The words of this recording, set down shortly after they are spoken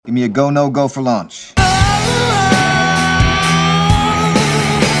Give me a go, no go for launch.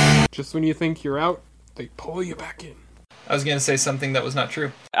 Just when you think you're out, they pull you back in. I was going to say something that was not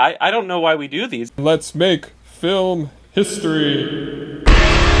true. I don't know why we do these. Let's make film history.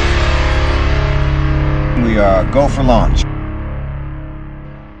 We are go for launch.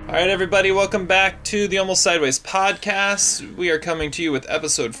 All right, everybody, welcome back to the Almost Sideways podcast. We are coming to you with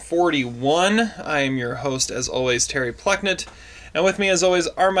episode 41. I am your host, as always, Terry Plucknett. And with me, as always,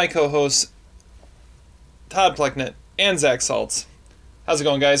 are my co-hosts, Todd Plucknett and Zach Saltz. How's it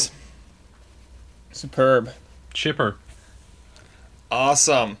going, guys? Superb. Chipper.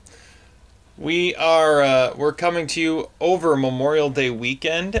 Awesome. We're coming to you over Memorial Day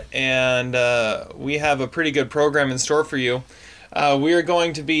weekend, and we have a pretty good program in store for you. We are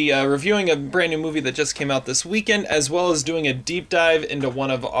going to be reviewing a brand new movie that just came out this weekend, as well as doing a deep dive into one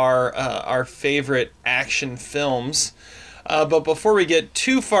of our favorite action films. But before we get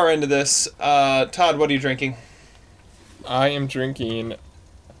too far into this, Todd, what are you drinking? I am drinking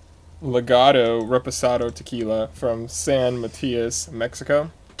Legado Reposado Tequila from San Matias,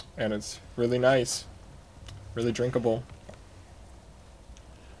 Mexico, and it's really nice, really drinkable.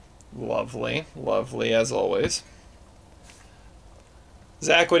 Lovely, lovely as always.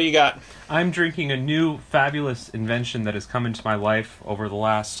 Zach, what do you got? I'm drinking a new fabulous invention that has come into my life over the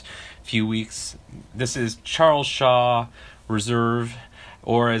last few weeks. This is Charles Shaw Reserve,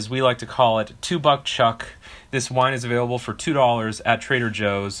 or as we like to call it, $2 Chuck. This wine is available for $2 at Trader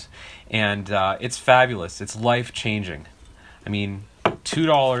Joe's, and it's fabulous. It's life-changing. I mean,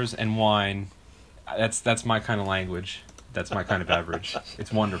 $2 and wine, that's my kind of language. That's my kind of beverage.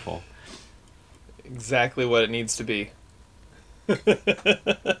 It's wonderful. Exactly what it needs to be. And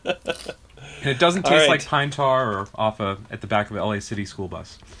it doesn't taste like pine tar or at the back of an LA City school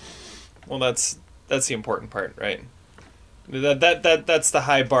bus. Well, that's the important part, right? That's the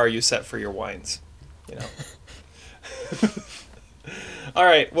high bar you set for your wines, you know. All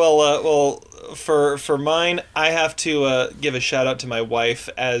right. Well, for mine, I have to give a shout out to my wife,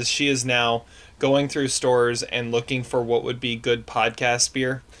 as she is now going through stores and looking for what would be good podcast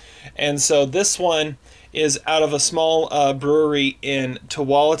beer, and so this one is out of a small brewery in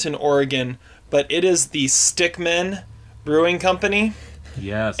Tualatin, Oregon, but it is the Stickmen Brewing Company.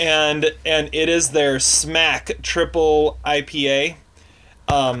 Yes. And it is their Smack Triple IPA.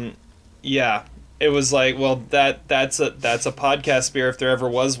 Yeah. It was like, well, that's a podcast beer if there ever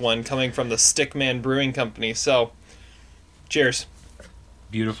was one, coming from the Stickman Brewing Company. So, cheers.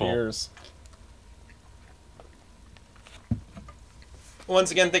 Beautiful. Cheers. Once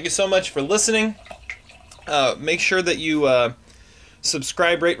again, thank you so much for listening. Make sure that you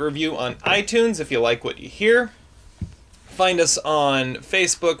subscribe, rate, review on iTunes if you like what you hear. Find us on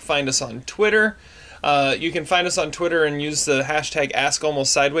Facebook. Find us on Twitter. You can find us on Twitter and use the hashtag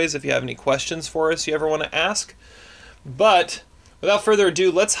AskAlmostSideways if you have any questions for us you ever want to ask. But without further ado,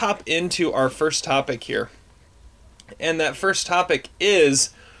 let's hop into our first topic here. And that first topic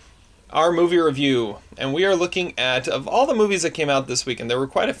is our movie review. And we are looking at, of all the movies that came out this weekend, there were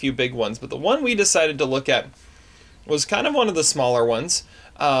quite a few big ones, but the one we decided to look at was kind of one of the smaller ones,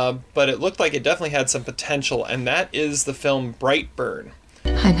 but it looked like it definitely had some potential, and that is the film Brightburn.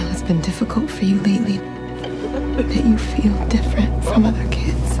 I know it's been difficult for you lately, that you feel different from other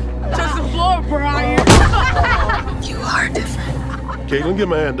kids. Just the floor, Brian. You are different. Caitlin, get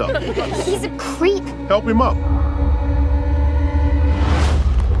my hand up. He's a creep. Help him up.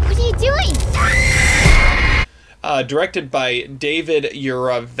 What are you doing? Directed by David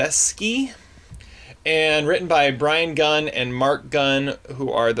Yarovesky, and written by Brian Gunn and Mark Gunn,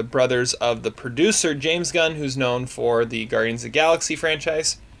 who are the brothers of the producer James Gunn, who's known for the Guardians of the Galaxy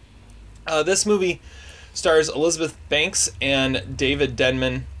franchise. This movie stars Elizabeth Banks and David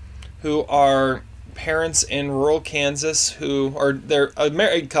Denman, who are parents in rural Kansas, they're a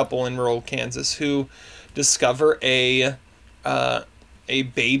married couple in rural Kansas who discover a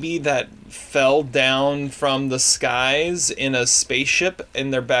baby that fell down from the skies in a spaceship in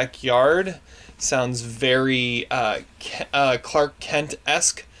their backyard. Sounds very Clark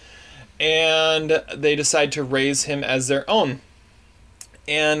Kent-esque. And they decide to raise him as their own.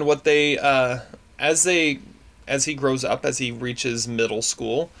 And what they, as he grows up, as he reaches middle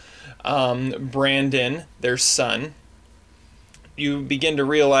school, Brandon, their son, you begin to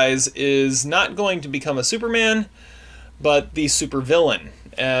realize is not going to become a Superman, but the supervillain,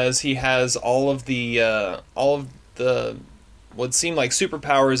 as he has all of the what seem like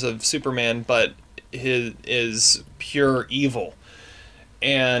superpowers of Superman, but his is pure evil,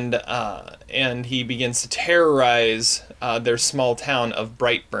 and he begins to terrorize their small town of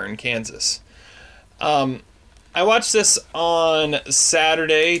Brightburn, Kansas. I watched this on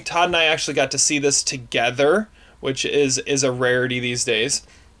Saturday. Todd and I actually got to see this together, which is a rarity these days.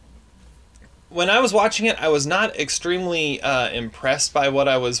 When I was watching it, I was not extremely impressed by what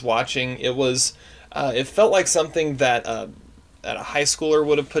I was watching. It felt like something that a high schooler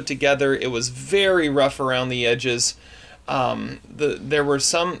would have put together. It was very rough around the edges. There were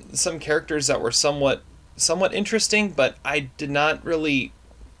some characters that were somewhat interesting, but I did not really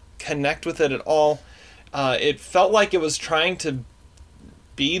connect with it at all. It felt like it was trying to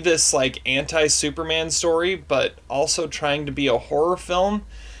be this like anti-Superman story, but also trying to be a horror film,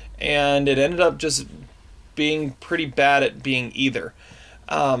 and it ended up just being pretty bad at being either.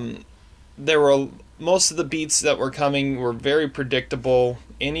 There were most of the beats that were coming were very predictable.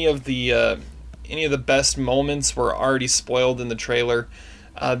 Any of the best moments were already spoiled in the trailer.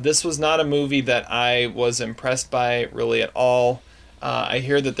 This was not a movie that I was impressed by really at all. I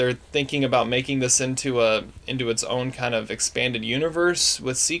hear that they're thinking about making this into its own kind of expanded universe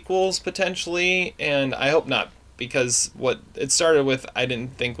with sequels potentially, and I hope not, because what it started with I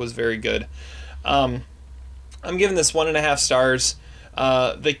didn't think was very good. I'm giving this 1.5 stars.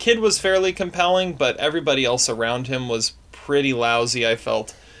 The kid was fairly compelling, but everybody else around him was pretty lousy, I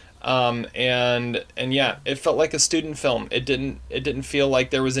felt. And yeah, it felt like a student film. It didn't feel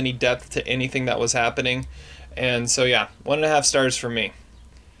like there was any depth to anything that was happening. And so yeah, 1.5 stars for me.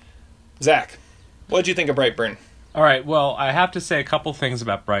 Zach, what did you think of Brightburn? All right, well, I have to say a couple things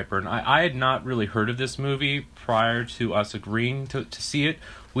about Brightburn. I had not really heard of this movie prior to us agreeing to see it.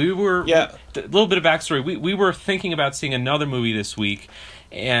 We were, a little bit of backstory, we were thinking about seeing another movie this week,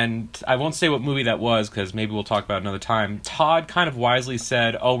 and I won't say what movie that was because maybe we'll talk about it another time. Todd kind of wisely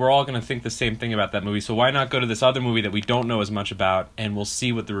said, we're all going to think the same thing about that movie, so why not go to this other movie that we don't know as much about, and we'll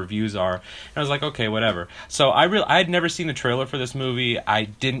see what the reviews are. And I was like, okay, whatever. So I had never seen the trailer for this movie. I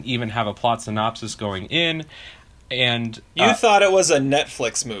didn't even have a plot synopsis going in. And you thought it was a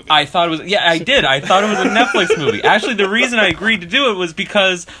Netflix movie. I thought it was, yeah, I did. I thought it was a Netflix movie. Actually, the reason I agreed to do it was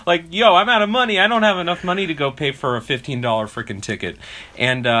because, like, I'm out of money. I don't have enough money to go pay for a $15 freaking ticket.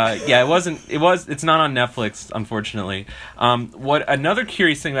 And it's not on Netflix, unfortunately. What another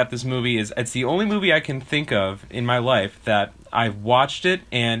curious thing about this movie is it's the only movie I can think of in my life that I watched it,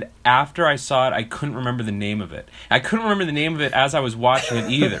 and after I saw it, I couldn't remember the name of it. I couldn't remember the name of it as I was watching it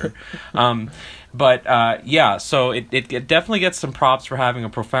either. So it definitely gets some props for having a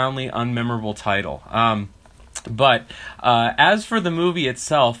profoundly unmemorable title. But as for the movie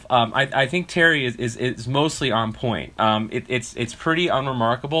itself, I think Terry is mostly on point. It's pretty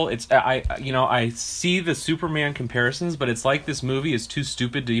unremarkable. I see the Superman comparisons, but it's like this movie is too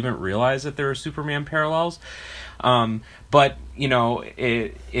stupid to even realize that there are Superman parallels. But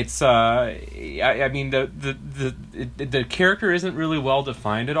the character isn't really well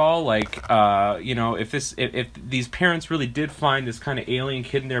defined at all. Like, if these parents really did find this kind of alien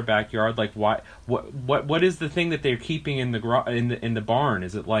kid in their backyard, like what is the thing that they're keeping in the barn?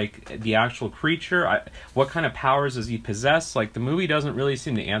 Is it like the actual creature? What kind of powers does he possess? Like, the movie doesn't really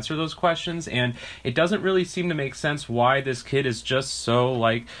seem to answer those questions, and it doesn't really seem to make sense why this kid is just so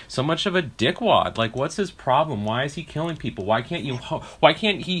much of a dickwad. Like, what's his problem? Why is he killing people? Why can't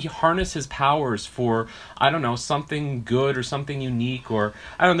he harness his powers for, I don't know, something good or something unique? Or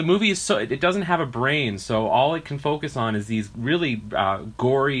I don't know, the movie is it doesn't have a brain, so all it can focus on is these really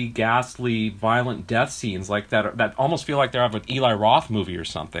gory, ghastly, violent death scenes like that almost feel like they're out of an Eli Roth movie or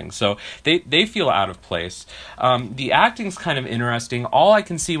something. So they feel out of place. The acting's kind of interesting. All I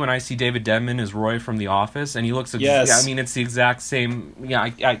can see when I see David Denman is Roy from The Office, and he looks it's the exact same.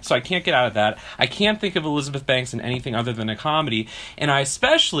 So I can't get out of that. I can't think of Elizabeth Banks in anything other than a comedy, and I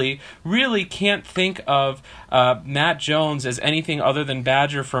especially really can't think of Matt Jones as anything other than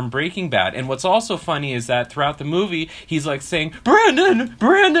Badger from Breaking Bad. And what's also funny is that throughout the movie he's like saying Brandon,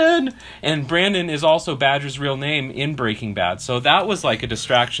 and Brandon is also Badger's real name in Breaking Bad, so that was like a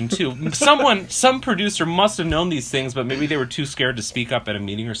distraction too. Some producer must have known these things, but maybe they were too scared to speak up at a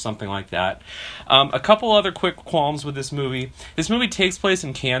meeting or something like that. A couple other quick qualms with this movie. This movie takes place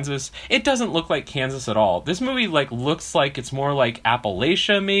in Kansas. It doesn't look like Kansas at all. This movie looks like it's more like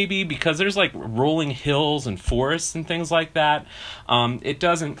Appalachia maybe, because there's like rolling hills and forests and things like that. It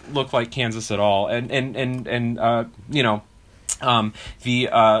doesn't look like Kansas at all, and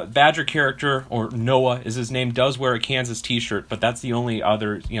The Badger character, or Noah is his name, does wear a Kansas t-shirt, but that's the only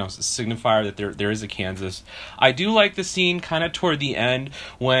other, signifier that there is a Kansas. I do like the scene kind of toward the end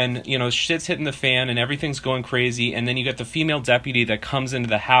when, shit's hitting the fan and everything's going crazy, and then you get the female deputy that comes into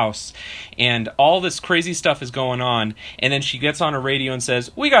the house, and all this crazy stuff is going on, and then she gets on a radio and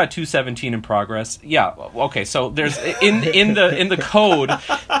says, "We got a 217 in progress." Yeah, okay, so there's, in the code,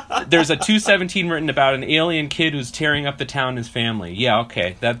 there's a 217 written about an alien kid who's tearing up the town and his family. Yeah,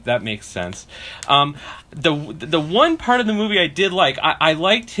 okay, that makes sense. The one part of the movie I did like, I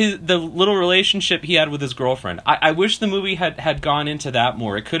liked the little relationship he had with his girlfriend. I wish the movie had gone into that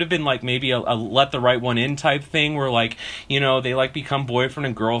more. It could have been like maybe a let the right one in type thing where they become boyfriend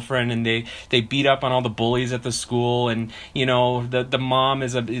and girlfriend and they beat up on all the bullies at the school and the mom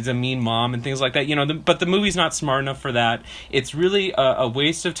is a mean mom and things like that. But the movie's not smart enough for that. It's really a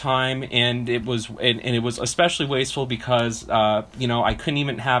waste of time, and it was especially wasteful because I couldn't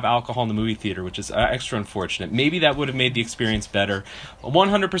even have alcohol in the movie theater, which is extra unfortunate. Maybe that would have made the experience better.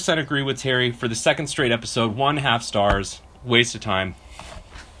 100% agree with Terry. For the second straight episode, 1.5 stars. Waste of time.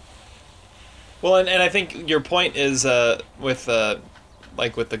 Well, and I think your point is with the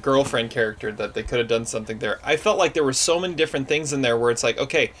girlfriend character that they could have done something there. I felt like there were so many different things in there where it's like,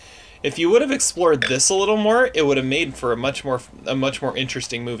 okay, if you would have explored this a little more, it would have made for a much more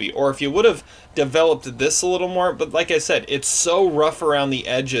interesting movie. Or if you would have developed this a little more, but like I said, it's so rough around the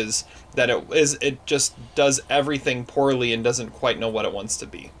edges that it just does everything poorly and doesn't quite know what it wants to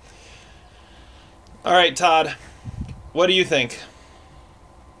be. All right, Todd, what do you think?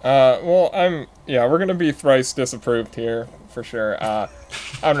 Well, we're gonna be thrice disapproved here for sure. I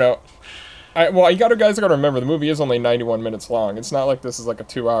don't know. You guys gotta remember, the movie is only 91 minutes long. It's not like this is like a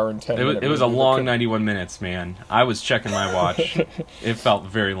 2 hour and 10 minute It was a long 91 minutes, man. I was checking my watch. It felt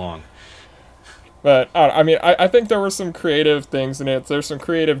very long. But, I think there were some creative things in it. There's some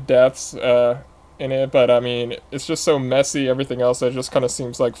creative deaths in it, but, it's just so messy, everything else, it just kind of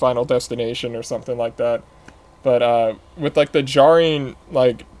seems like Final Destination or something like that. But, with, the jarring,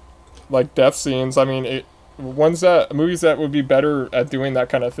 death scenes, movies that would be better at doing that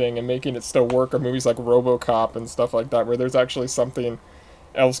kind of thing and making it still work are movies like RoboCop and stuff like that, where there's actually something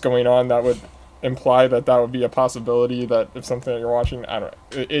else going on that would imply that would be a possibility, that if something that you're watching, I don't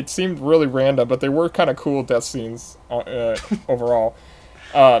know. It seemed really random, but they were kind of cool death scenes overall.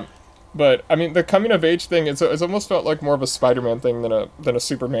 But the coming of age thing, it's almost felt like more of a Spider-Man thing than a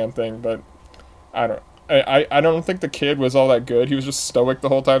Superman thing, but I don't think the kid was all that good. He was just stoic the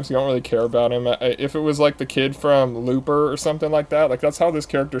whole time, so you don't really care about him. If it was like the kid from Looper or something like that, that's how this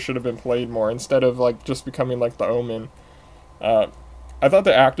character should have been played more, instead of just becoming like the Omen. I thought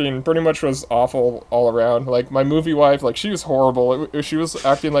the acting pretty much was awful all around. My movie wife, she was horrible. She was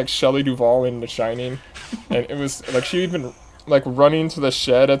acting like Shelley Duvall in The Shining, and it was she even running to the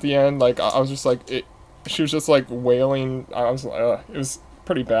shed at the end. I was just she was just wailing. I was it was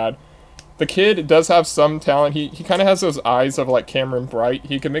pretty bad. The kid does have some talent. He kind of has those eyes of Cameron Bright.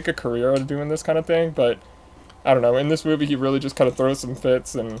 He could make a career out of doing this kind of thing, but I don't know. In this movie, he really just kind of throws some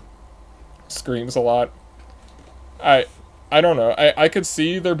fits and screams a lot. I don't know. I could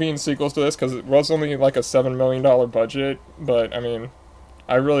see there being sequels to this because it was only a $7 million budget, but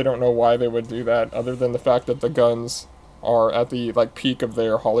I really don't know why they would do that, other than the fact that the Guns are at the peak of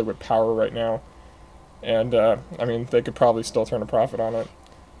their Hollywood power right now, and they could probably still turn a profit on it.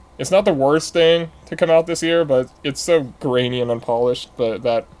 It's not the worst thing to come out this year, but it's so grainy and unpolished. But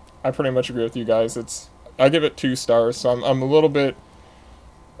that I pretty much agree with you guys. I give it 2 stars, so I'm a little bit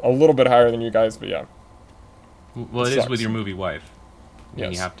higher than you guys, but yeah. Well, it is with your movie wife.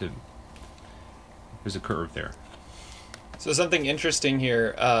 Yes. You have to. There's a curve there. So something interesting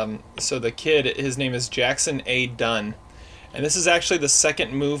here. So the kid, his name is Jackson A. Dunn, and this is actually the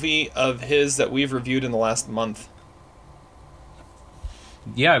second movie of his that we've reviewed in the last month.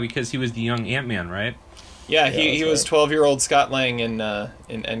 Yeah, because he was the young Ant-Man, right? Yeah, he was 12-year-old Scott Lang in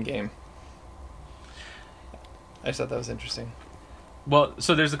Endgame. I just thought that was interesting. Well,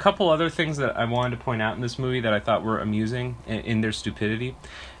 so there's a couple other things that I wanted to point out in this movie that I thought were amusing in their stupidity.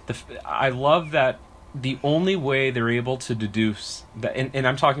 I love that the only way they're able to deduce that, and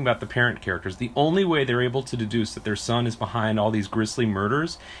I'm talking about the parent characters, the only way they're able to deduce that their son is behind all these grisly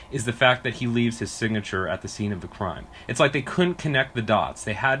murders is the fact that he leaves his signature at the scene of the crime. It's like they couldn't connect the dots.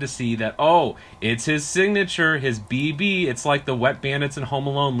 They had to see that, it's his signature, his BB. It's like the wet bandits in Home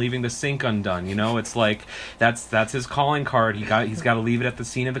Alone leaving the sink undone. It's like that's his calling card. He's got to leave it at the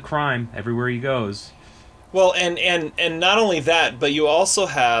scene of the crime everywhere he goes. Well, and not only that, but you also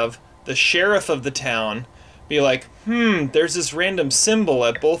have the sheriff of the town be like, there's this random symbol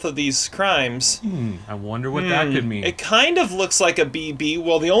at both of these crimes. I wonder what that could mean. It kind of looks like a BB.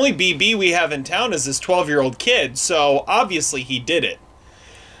 Well, the only BB we have in town is this 12-year-old kid, so obviously he did it.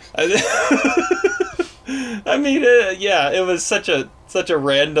 I mean, it was such a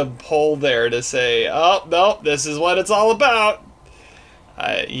random poll there to say, oh, no, this is what it's all about.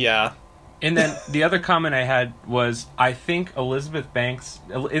 Yeah. And then the other comment I had was, I think Elizabeth Banks,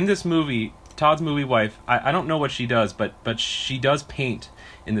 in this movie, Todd's movie wife, I don't know what she does, but she does paint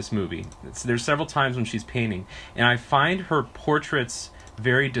in this movie. There's several times when she's painting, and I find her portraits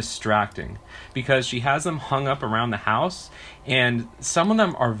very distracting because she has them hung up around the house, and some of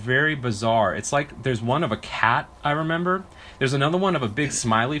them are very bizarre. It's like there's one of a cat, I remember. There's another one of a big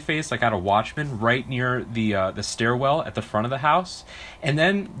smiley face, like out of Watchmen, right near the stairwell at the front of the house. And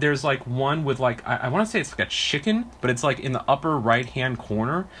then there's like one with like, I want to say it's like a chicken, but it's like in the upper right-hand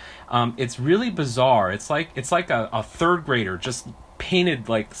corner. It's really bizarre. It's like a third grader just painted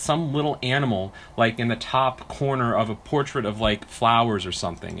like some little animal like in the top corner of a portrait of like flowers or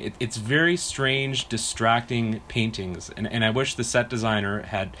something. It's very strange, distracting paintings, and I wish the set designer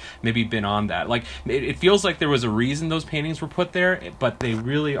had maybe been on that. Like it feels like there was a reason those paintings were put there, but they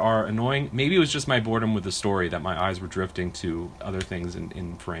really are annoying. Maybe it was just my boredom with the story that my eyes were drifting to other things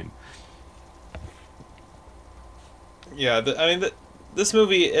in frame. Yeah, this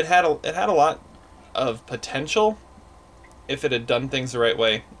movie, it had a lot of potential if it had done things the right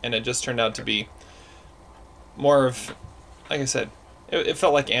way, and it just turned out to be more of, like I said, it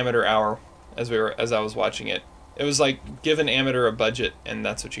felt like amateur hour as I was watching it. It was like give an amateur a budget, and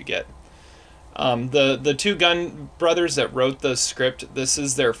that's what you get. The two Gunn brothers that wrote the script, this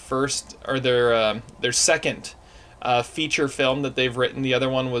is their first or their second feature film that they've written. The other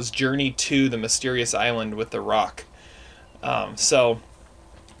one was Journey to the Mysterious Island with The Rock. So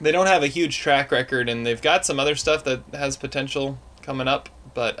they don't have a huge track record, and they've got some other stuff that has potential coming up,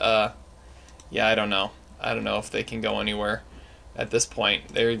 but yeah, I don't know. I don't know if they can go anywhere at this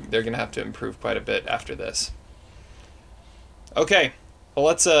point. They're gonna have to improve quite a bit after this. Okay, well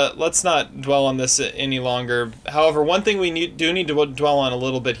let's not dwell on this any longer. However, one thing we do need to dwell on a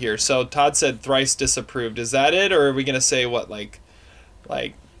little bit here. So Todd said thrice disapproved. Is that it, or are we gonna say what like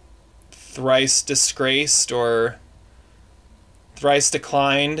thrice disgraced or thrice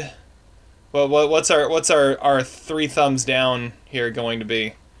declined? Well, what's our three thumbs down here going to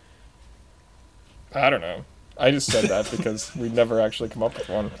be? I don't know. I just said that because we'd never actually come up with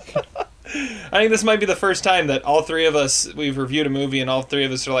one. I think this might be the first time that all three of us, we've reviewed a movie and all three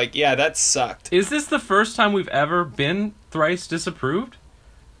of us are like, yeah, that sucked. Is this the first time we've ever been thrice disapproved?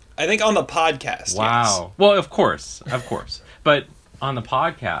 I think on the podcast. Wow. Yes. Well, of course. But on the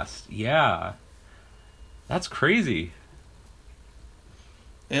podcast, yeah. That's crazy.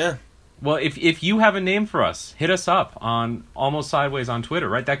 Yeah. Well, if you have a name for us, hit us up on Almost Sideways on Twitter,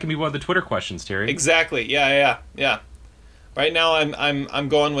 right? That can be one of the Twitter questions, Terry. Exactly. Yeah. Right now, I'm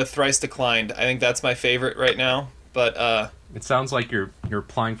going with thrice declined. I think that's my favorite right now. But it sounds like you're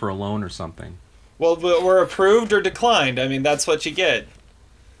applying for a loan or something. Well, we're approved or declined. I mean, that's what you get.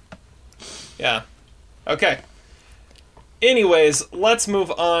 Yeah. Okay. Anyways, let's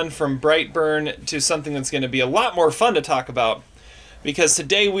move on from Brightburn to something that's going to be a lot more fun to talk about. Because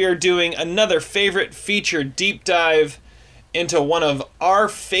today we are doing another favorite feature deep dive into one of our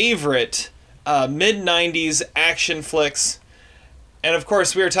favorite mid-90s action flicks. And of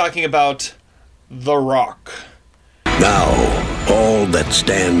course we are talking about The Rock. Now, all that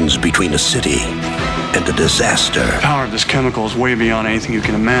stands between a city and a disaster. The power of this chemical is way beyond anything you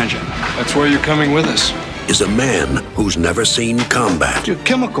can imagine. That's why you're coming with us. Is a man who's never seen combat. You're a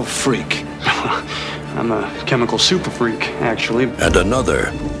chemical freak. I'm a chemical super freak, actually. And another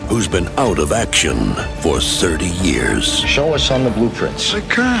who's been out of action for 30 years. Show us on the blueprints. I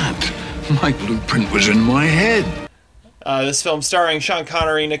can't. My blueprint was in my head. This film starring Sean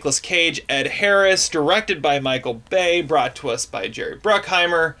Connery, Nicolas Cage, Ed Harris, directed by Michael Bay, brought to us by Jerry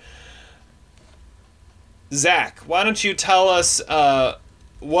Bruckheimer. Zach, why don't you tell us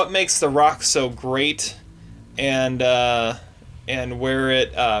what makes The Rock so great, and where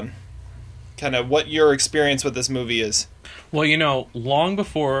it kind of what your experience with this movie is? Well, long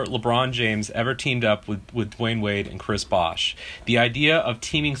before LeBron James ever teamed up with Dwayne Wade and Chris Bosh, the idea of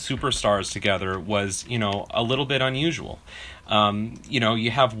teaming superstars together was, a little bit unusual.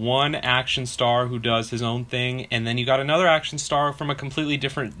 You have one action star who does his own thing, and then you got another action star from a completely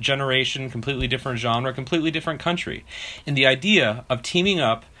different generation, completely different genre, completely different country. And the idea of teaming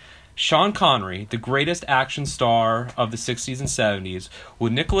up Sean Connery, the greatest action star of the 60s and 70s,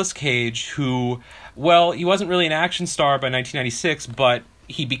 with Nicolas Cage, who, well, he wasn't really an action star by 1996, but,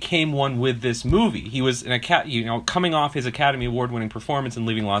 he became one with this movie. He was coming off his Academy Award-winning performance in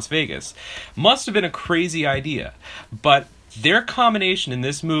Leaving Las Vegas. Must have been a crazy idea, but their combination in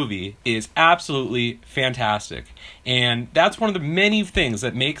this movie is absolutely fantastic. And that's one of the many things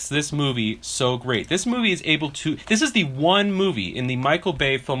that makes this movie so great. This movie is able to... This is the one movie in the Michael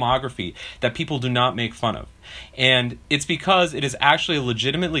Bay filmography that people do not make fun of. And it's because it is actually a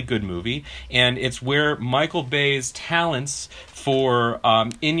legitimately good movie, and it's where Michael Bay's talents for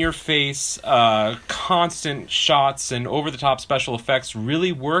in-your-face, constant shots and over-the-top special effects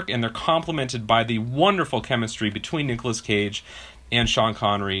really work, and they're complemented by the wonderful chemistry between Nicolas Cage and Sean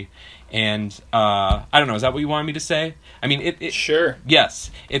Connery. And I don't know, is that what you wanted me to say? I mean, it sure.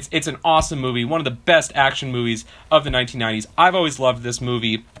 Yes, it's an awesome movie, one of the best action movies of the 1990s. I've always loved this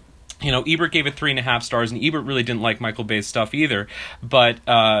movie. You know, Ebert gave it 3.5 stars, and Ebert really didn't like Michael Bay's stuff either. But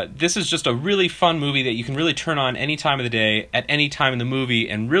this is just a really fun movie that you can really turn on any time of the day, at any time in the movie,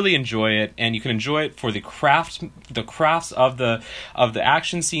 and really enjoy it. And you can enjoy it for the crafts of the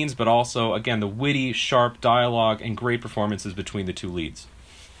action scenes, but also, again, the witty, sharp dialogue and great performances between the two leads.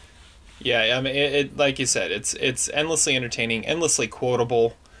 Yeah, I mean, it like you said, it's endlessly entertaining, endlessly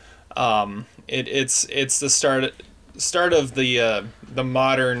quotable. It's the start of the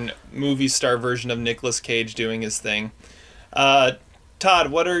modern movie star version of Nicolas Cage doing his thing.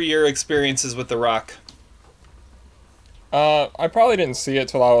 Todd, what are your experiences with The Rock? I probably didn't see it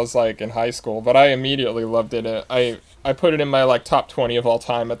till I was like in high school, but I immediately loved it. I put it in my like top 20 of all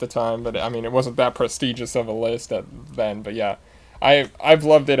time at the time, but I mean it wasn't that prestigious of a list then. But yeah, I've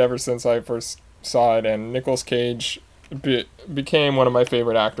loved it ever since I first saw it, and Nicolas Cage became one of my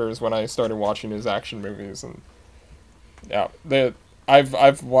favorite actors when I started watching his action movies. And yeah,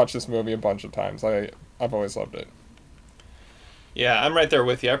 I've watched this movie a bunch of times. I've always loved it. Yeah, I'm right there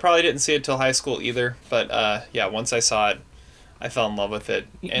with you. I probably didn't see it till high school either, but yeah, once I saw it, I fell in love with it,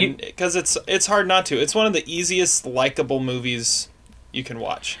 and because it's hard not to. It's one of the easiest likable movies you can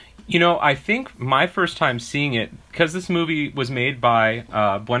watch. You know, I think my first time seeing it, because this movie was made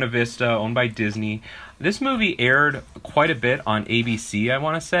by Buena Vista, owned by Disney, this movie aired quite a bit on ABC, I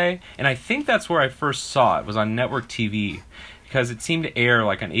want to say, and I think that's where I first saw it, was on network TV, because it seemed to air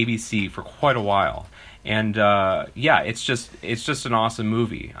like on ABC for quite a while. And yeah, it's just an awesome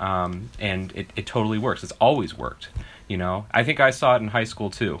movie, and it totally works. It's always worked, you know. I think I saw it in high school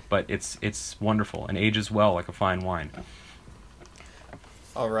too, but it's wonderful and ages well like a fine wine.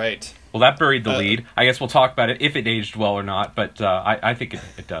 All right. Well, that buried the lead. I guess we'll talk about it if it aged well or not, but I think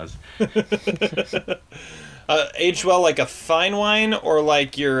it does. Aged well like a fine wine, or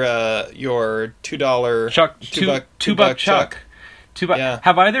like your $2 Chuck, two buck Chuck. Yeah.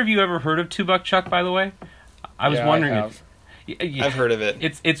 Have either of you ever heard of Two Buck Chuck, by the way? I was wondering. I've heard of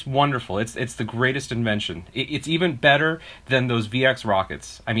it. It's wonderful. It's the greatest invention. It's even better than those VX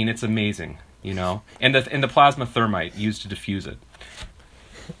rockets. I mean, it's amazing, you know. And the plasma thermite used to diffuse it.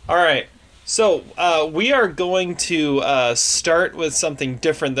 All right. So we are going to start with something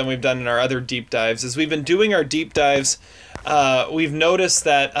different than we've done in our other deep dives. As we've been doing our deep dives, we've noticed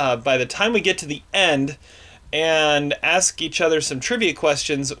that by the time we get to the end and ask each other some trivia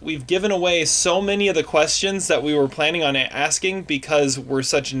questions, we've given away so many of the questions that we were planning on asking because we're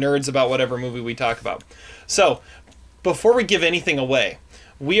such nerds about whatever movie we talk about. So before we give anything away,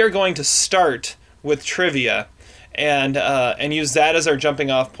 we are going to start with trivia and use that as our jumping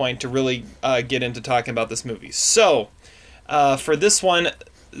off point to really get into talking about this movie. So for this one,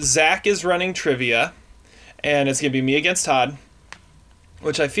 Zach is running trivia, and it's going to be me against Todd,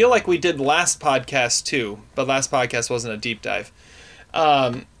 which I feel like we did last podcast too, but last podcast wasn't a deep dive.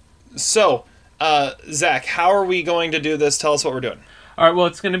 So Zach, how are we going to do this? Tell us what we're doing. All right, well,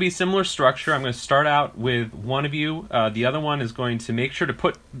 it's going to be similar structure. I'm going to start out with one of you. The other one is going to make sure to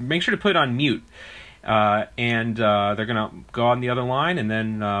put it on mute. And they're gonna go on the other line, and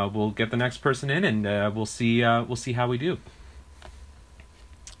then we'll get the next person in, and we'll see how we do.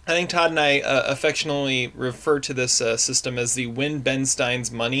 I think Todd and I affectionately refer to this system as the Win Ben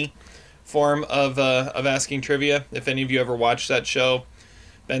Stein's Money form of asking trivia. If any of you ever watched that show,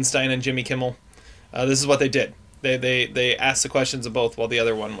 Ben Stein and Jimmy Kimmel, this is what they did. They asked the questions of both, while the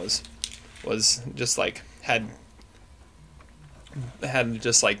other one was just like had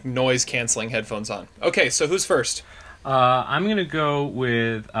just like noise canceling headphones on. Okay, so who's first? I'm gonna go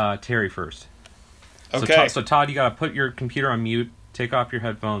with Terry first. Okay. So Todd, you gotta put your computer on mute, take off your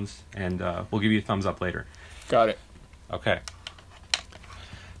headphones, and we'll give you a thumbs up later. Got it. Okay.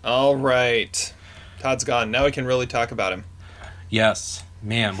 All right. Todd's gone. Now we can really talk about him. Yes,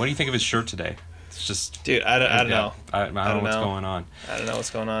 man. What do you think of his shirt today? It's just, dude. I don't know. I don't know what's going on. I don't know what's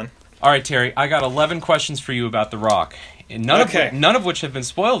going on. All right, Terry, I got 11 questions for you about The Rock. And none of which have been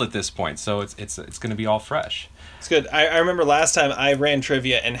spoiled at this point, so it's going to be all fresh. It's good. I remember last time I ran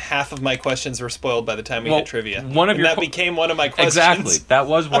trivia, and half of my questions were spoiled by the time we hit trivia. That became one of my questions. Exactly. That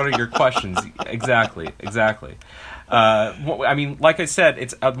was one of your questions. Exactly. I mean, like I said,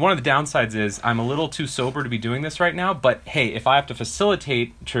 it's one of the downsides is I'm a little too sober to be doing this right now. But hey, if I have to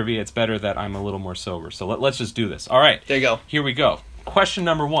facilitate trivia, it's better that I'm a little more sober. So let's just do this. All right. There you go. Here we go. Question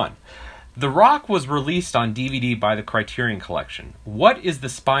number 1. The Rock was released on DVD by the Criterion Collection. What is the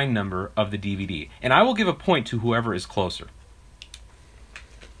spine number of the DVD? And I will give a point to whoever is closer.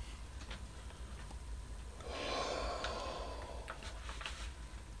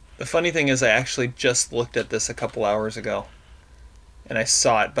 The funny thing is I actually just looked at this a couple hours ago. And I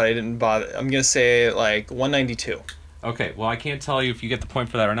saw it, but I didn't bother. I'm going to say like 192. Okay, well, I can't tell you if you get the point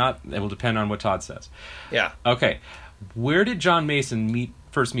for that or not. It will depend on what Todd says. Yeah. Okay. Where did John Mason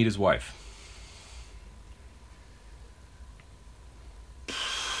first meet his wife?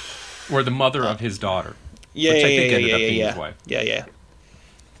 Or the mother of his daughter. Which I think ended up being his wife. Yeah.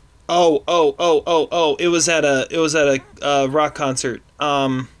 Oh! It was at a rock concert.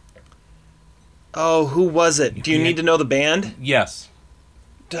 Who was it? Do you need to know the band? Yes.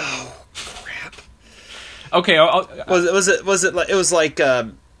 Oh, crap. Okay, was it like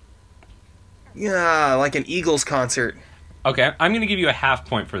an Eagles concert? Okay, I'm going to give you a half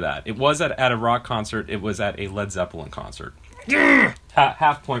point for that. It was at a rock concert. It was at a Led Zeppelin concert.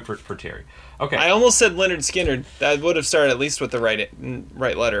 Half point for Terry. Okay. I almost said Leonard Skinner. That would have started at least with the right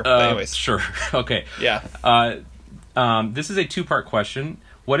letter. But anyways. Sure. Okay. Yeah. This is a 2-part question.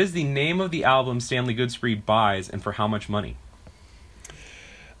 What is the name of the album Stanley Goodspeed buys, and for how much money?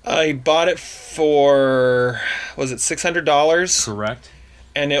 I bought it for, was it $600? Correct.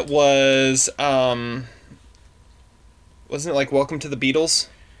 And it was, wasn't it like Welcome to the Beatles?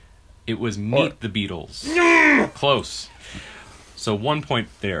 It was Meet the Beatles. Close. So 1 point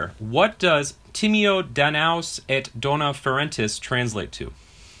there. What does Timeo Danaus et Dona Ferentis translate to?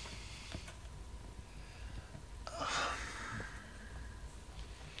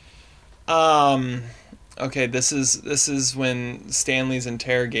 Okay, this is when Stanley's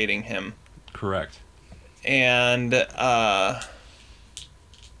interrogating him. Correct. And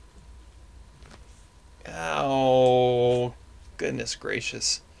oh goodness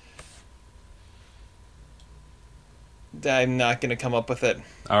gracious. I'm not going to come up with it.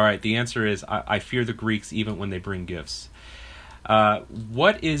 All right, the answer is I fear the Greeks even when they bring gifts.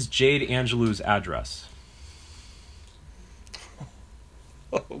 What is Jade Angelou's address?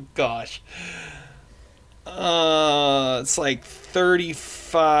 Oh, gosh. It's like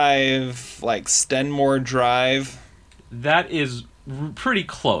 35, like, Stenmore Drive. That is pretty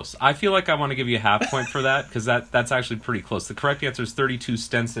close. I feel like I want to give you a half point for that, because that's actually pretty close. The correct answer is 32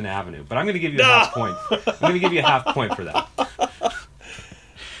 Stenson Avenue, but I'm going to give you a half point. I'm going to give you a half point for that.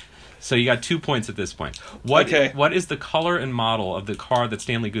 So you got 2 points at this point. What is the color and model of the car that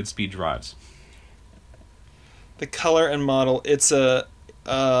Stanley Goodspeed drives? The color and model, it's a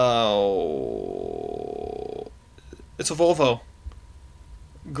Volvo.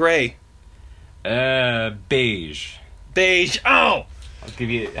 Gray. Beige. Beige. Oh! I'll give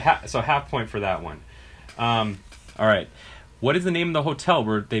you half point for that one. All right. What is the name of the hotel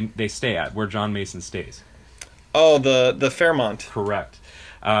where they stay at, where John Mason stays? Oh, the Fairmont. Correct.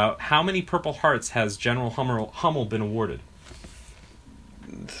 How many Purple Hearts has General Hummel been awarded?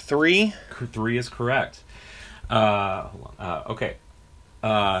 3. 3 is correct. Okay.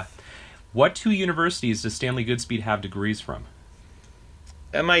 What 2 universities does Stanley Goodspeed have degrees from?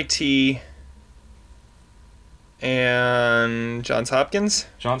 MIT and Johns Hopkins?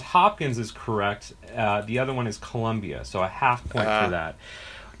 Johns Hopkins is correct. The other one is Columbia, so a half point for that.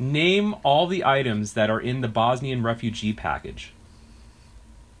 Name all the items that are in the Bosnian refugee package.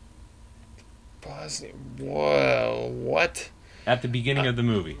 Bosnia. Whoa, what? At the beginning of the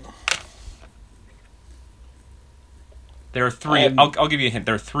movie. There are 3. I'll give you a hint.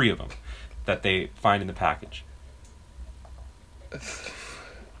 There are 3 of them that they find in the package.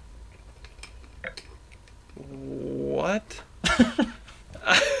 What?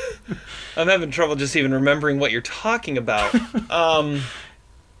 I'm having trouble just even remembering what you're talking about.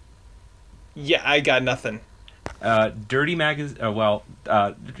 Yeah, I got nothing. Dirty magazine.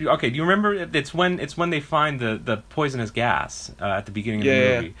 Okay. Do you remember? It's when they find the poisonous gas at the beginning of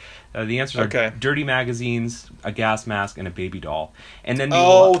the movie. Yeah. The answers are dirty magazines, a gas mask, and a baby doll. And then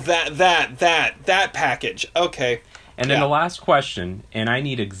that package. Okay. And then the last question, and I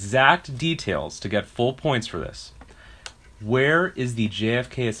need exact details to get full points for this. Where is the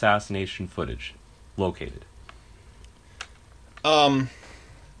JFK assassination footage located?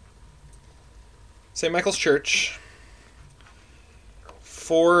 St. Michael's Church.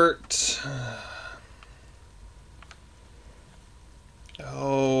 Fort...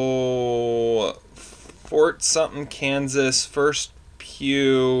 Fort something, Kansas. First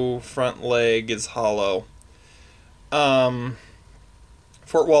pew, front leg is hollow. Fort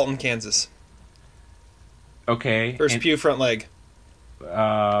Walton, Kansas. Okay. First pew, front leg.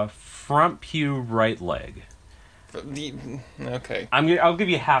 Front pew, right leg. Okay. I'll give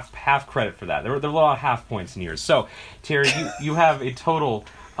you half credit for that. There are a lot of half points in yours. So, Terry, you have a total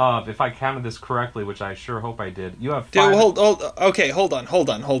of, if I counted this correctly, which I sure hope I did, you have 5... Dude, hold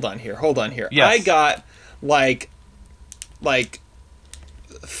on here. Yes. I got like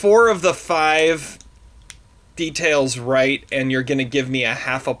 4 of the 5 details right, and you're gonna give me a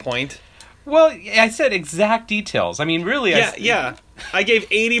half a point. Well, I said exact details. I mean, really. Yeah. I gave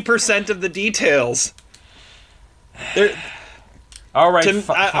 80% of the details. All right.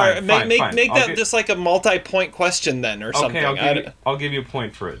 Fine. Make that just like a multi-point question then, or something. Okay, I'll give you a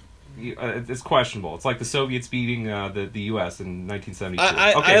point for it. It's questionable. It's like the Soviets beating the U.S. in 1972.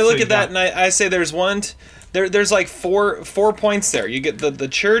 I look at that and I say there's there's like four points there. You get the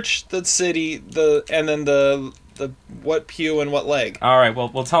church, the city, and then the what pew and what leg. All right.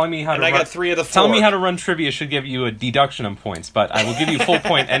 Well, telling me how to. I got 3 of the 4. Telling me how to run trivia should give you a deduction of points, but I will give you a full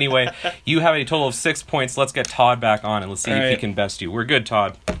point anyway. You have a total of 6 points. Let's get Todd back on and let's see if he can best you. We're good,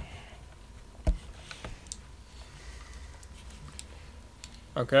 Todd.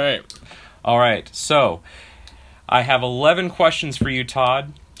 Okay. All right. So, I have 11 questions for you,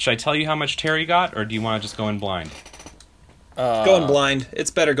 Todd. Should I tell you how much Terry got, or do you want to just go in blind? Going blind.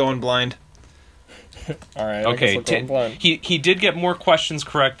 It's better going blind. All right. Okay. He did get more questions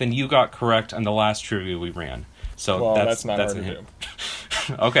correct than you got correct on the last trivia we ran. So that's not hard to do.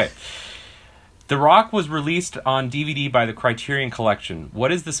 Okay. The Rock was released on DVD by the Criterion Collection.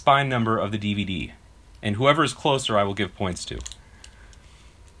 What is the spine number of the DVD? And whoever is closer, I will give points to.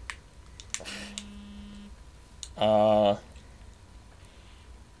 I'm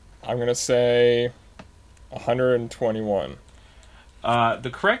going to say 121. The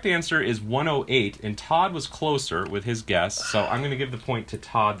correct answer is 108, and Todd was closer with his guess, so I'm going to give the point to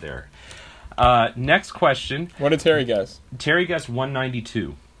Todd there. Next question. What did Terry guess? Terry guessed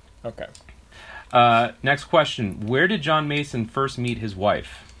 192. Okay. Next question. Where did John Mason first meet his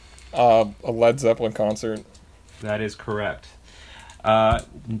wife? A Led Zeppelin concert. That is correct.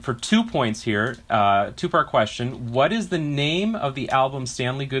 For 2 points here, 2-part question. What is the name of the album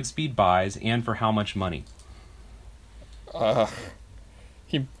Stanley Goodspeed buys, and for how much money?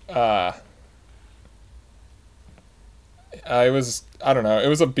 It was, I don't know, it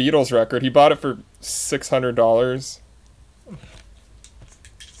was a Beatles record. He bought it for $600.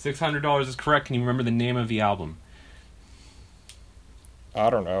 $600 is correct. Can you remember the name of the album?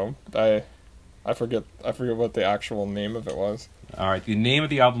 I don't know. I forget what the actual name of it was. All right, the name of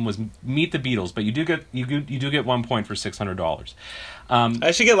the album was Meet the Beatles, but you do get 1 point for $600.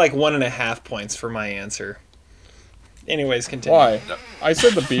 I should get like 1.5 points for my answer. Anyways, continue. Why? I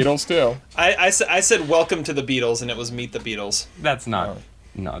said the Beatles too. I said Welcome to the Beatles, and it was Meet the Beatles. That's not.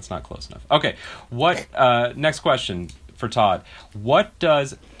 No, it's not close enough. Okay, what? Next question for Todd. What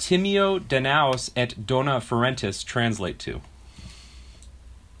does Timeo Danaos et Dona Ferentis translate to?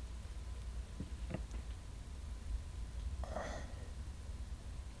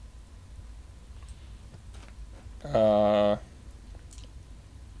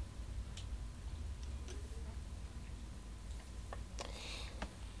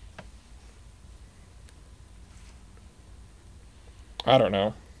 I don't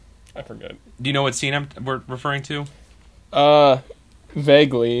know. I forget. Do you know what scene we're referring to?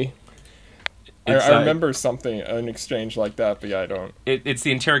 Vaguely. I remember an exchange like that, but yeah, I don't. It's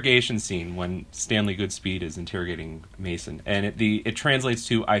the interrogation scene when Stanley Goodspeed is interrogating Mason, and it translates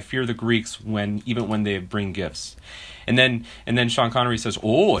to "I fear the Greeks even when they bring gifts," and then Sean Connery says,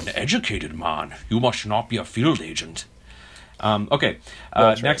 "Oh, an educated man, you must not be a field agent." Okay,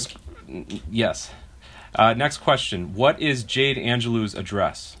 next, yes. Next question. What is Jade Angelou's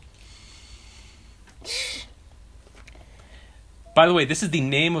address? By the way, this is the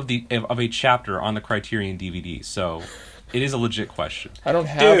name of a chapter on the Criterion DVD, so it is a legit question. I don't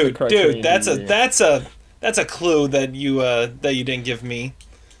have the Criterion Dude, that's DVD. that's a clue that you didn't give me.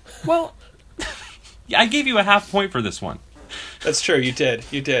 Well, I gave you a half point for this one. That's true. You did.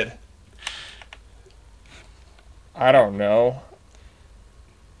 I don't know.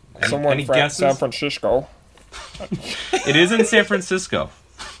 Somewhere any in guesses? San Francisco. It is in San Francisco.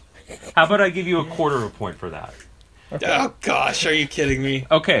 How about I give you a quarter of a point for that? Okay. Oh gosh, are you kidding me?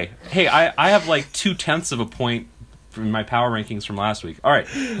 Okay. Hey, I have like 0.2 of a point from my power rankings from last week. All right.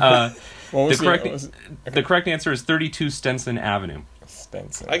 What was the correct answer is 32 Stenson Avenue.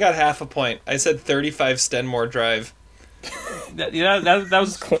 Stenson. I got half a point. I said 35 Stenmore Drive. That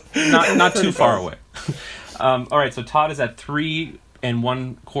was not too far away. All right, so Todd is at 3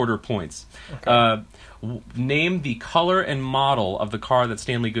 1/4 points. Okay. Name the color and model of the car that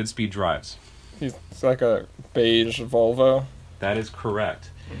Stanley Goodspeed drives. It's like a beige Volvo. That is correct.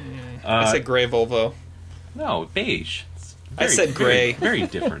 I said gray Volvo. No, beige. I said gray. Very, very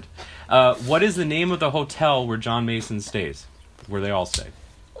different. What is the name of the hotel where John Mason stays? Where they all stay?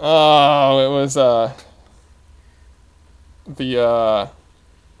 Oh, it was I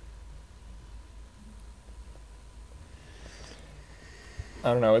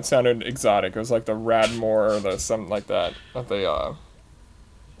don't know, it sounded exotic. It was like the Radmore or the something like that. At the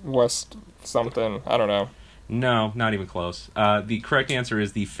West something. I don't know. No, not even close. The correct answer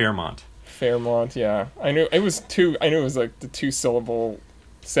is the Fairmont. Fairmont, yeah. I knew it was like the 2-syllable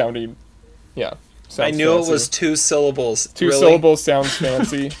sounding. Yeah. I knew fancy. it was 2 syllables. Two syllables sounds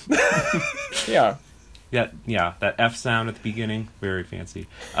fancy. Yeah. Yeah, that F sound at the beginning, very fancy.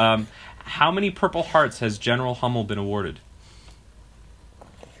 How many Purple Hearts has General Hummel been awarded?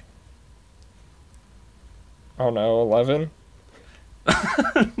 Oh no, 11?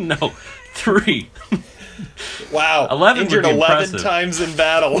 No, 3. Wow. 11 injured would be 11 impressive. times in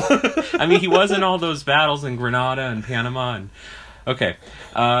battle. I mean, he was in all those battles in Grenada and Panama. Okay.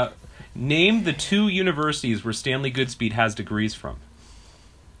 Name the 2 universities where Stanley Goodspeed has degrees from.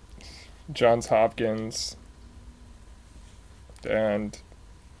 Johns Hopkins and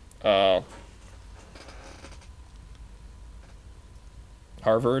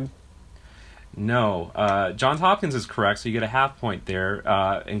Harvard. No, Johns Hopkins is correct, so you get a half point there.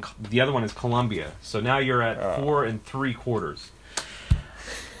 And the other one is Columbia. So now you're at 4 3/4.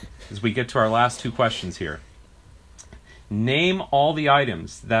 As we get to our last 2 questions here. Name all the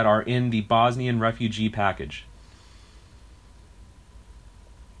items that are in the Bosnian refugee package.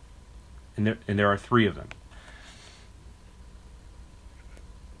 And there are 3 of them.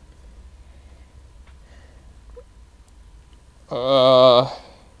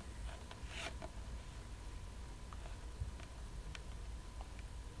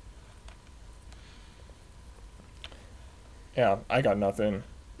 Yeah, I got nothing.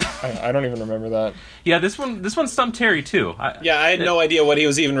 I don't even remember that. Yeah, this one stumped Terry too. I had no idea what he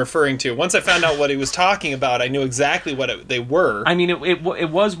was even referring to. Once I found out what he was talking about, I knew exactly what they were. I mean, it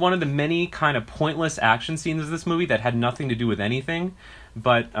was one of the many kind of pointless action scenes of this movie that had nothing to do with anything.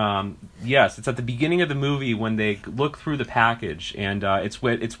 But yes, it's at the beginning of the movie when they look through the package, and it's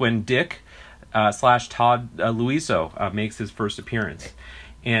when Dick / Todd Luiso makes his first appearance.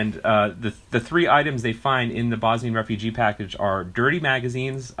 And the 3 items they find in the Bosnian refugee package are dirty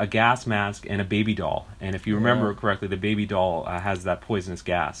magazines, a gas mask, and a baby doll. And if you remember correctly, the baby doll has that poisonous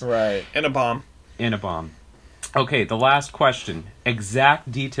gas. Right. And a bomb. Okay, the last question.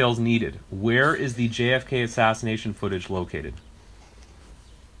 Exact details needed. Where is the JFK assassination footage located?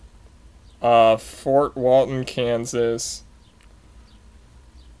 Fort Walton, Kansas.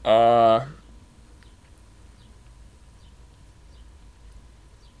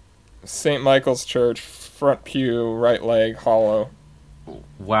 St. Michael's Church, front pew, right leg, hollow.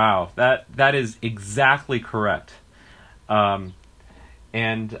 Wow, that is exactly correct. I'm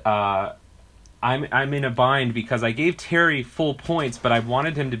in a bind because I gave Terry full points, but I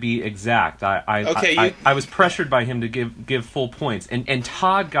wanted him to be exact. I was pressured by him to give full points, and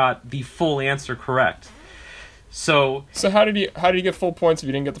Todd got the full answer correct. So how did he get full points if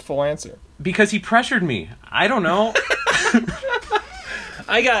you didn't get the full answer? Because he pressured me. I don't know.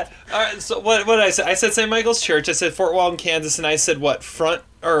 I got so what did I say? I said St. Michael's Church. I said Fort Walton, Kansas, and I said what first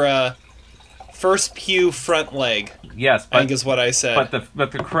pew, front leg. Yes, I think is what I said.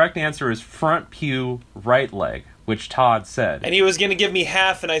 But the correct answer is front pew, right leg, which Todd said. And he was going to give me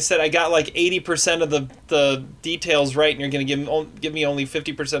half, and I said I got like 80% of the details right, and you're going to give me only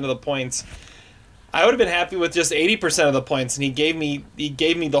 50% of the points. I would have been happy with just 80% of the points, and he gave me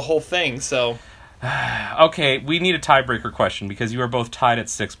the whole thing. So. Okay, we need a tiebreaker question because you are both tied at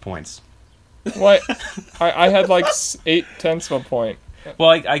 6 points. What? I had like 8/10 of a point.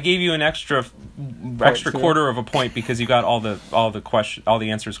 Well, I gave you an extra quarter of a point because you got all the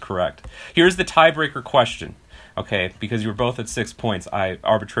answers correct. Here's the tiebreaker question. Okay, because you were both at 6 points, I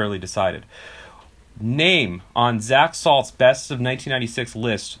arbitrarily decided. Name on Zach Salt's Best of 1996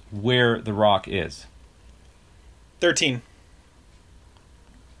 list where The Rock is. 13.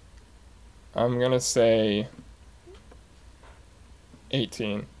 I'm going to say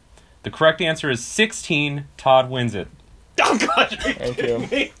 18. The correct answer is 16. Todd wins it. Oh, God. Thank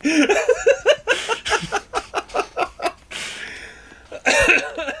you.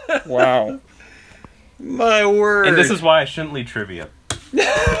 Wow. My word. And this is why I shouldn't lead trivia.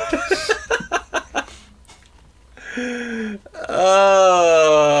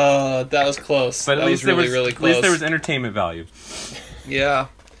 Oh, that was close. But at that least was really, there was really at close. least there was entertainment value. Yeah.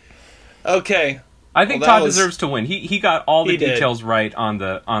 Okay. I think Well, Todd deserves to win. He got all the He did. details right on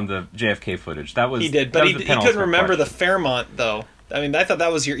the JFK footage. That was He did, that but was he the couldn't penultimate remember the question. Fairmont, though. I mean, I thought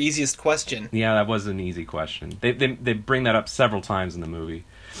that was your easiest question. Yeah, that was an easy question. They bring that up several times in the movie.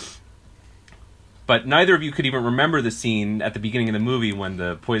 But neither of you could even remember the scene at the beginning of the movie when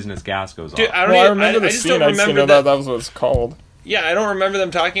the poisonous gas goes Dude, off. I remember the just scene. don't I just didn't remember know that was what it's called. Yeah, I don't remember them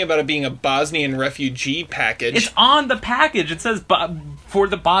talking about it being a Bosnian refugee package. It's on the package. It says for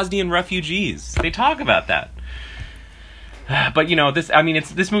the Bosnian refugees. They talk about that. But you know,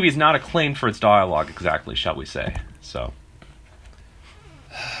 this movie is not acclaimed for its dialogue exactly, shall we say? So.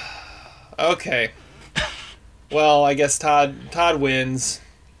 Okay. Well, I guess Todd wins.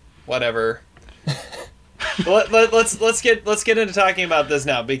 Whatever. Let's get into talking about this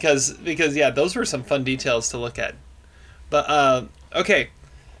now because yeah, those were some fun details to look at. But okay.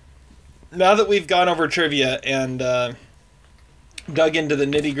 Now that we've gone over trivia and dug into the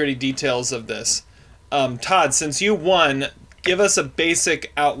nitty-gritty details of this, Todd, since you won, give us a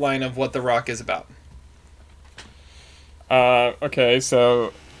basic outline of what The Rock is about. Okay,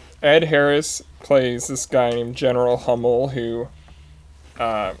 so Ed Harris plays this guy named General Hummel who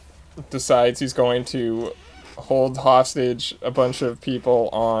decides he's going to hold hostage a bunch of people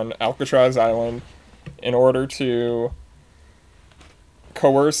on Alcatraz Island in order to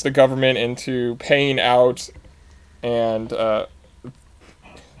coerce the government into paying out and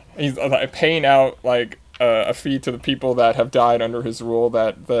he's paying out like a fee to the people that have died under his rule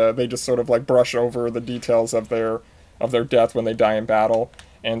that they just sort of like brush over the details of their death when they die in battle.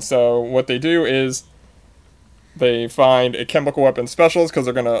 And so what they do is they find a chemical weapon specialist because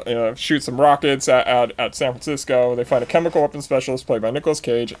they're going to shoot some rockets at San Francisco. They find a chemical weapon specialist played by Nicolas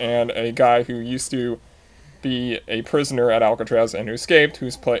Cage and a guy who used to be a prisoner at Alcatraz and who escaped,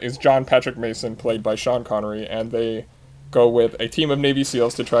 is John Patrick Mason, played by Sean Connery, and they go with a team of Navy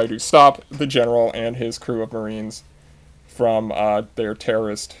SEALs to try to stop the general and his crew of Marines from their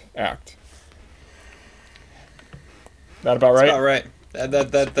terrorist act. That about right? That's about right.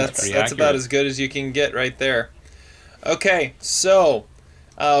 That's about as good as you can get right there. Okay, so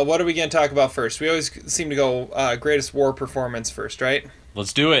what are we going to talk about first? We always seem to go greatest war performance first, right?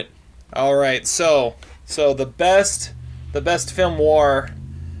 Let's do it. All right, so the best film war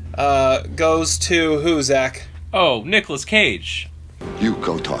goes to who, Zach? Oh, Nicolas Cage. You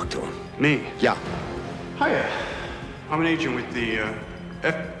go talk to him. Me? Yeah. Hiya. I'm an agent with the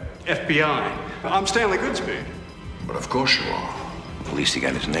FBI. I'm Stanley Goodspeed. But of course you are. At least he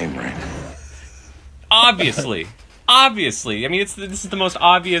got his name right. Obviously. Obviously. I mean, this is the most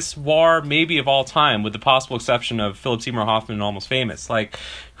obvious war maybe of all time, with the possible exception of Philip Seymour Hoffman in Almost Famous. Like,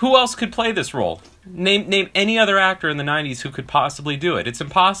 who else could play this role? Name any other actor in the 90s who could possibly do it. It's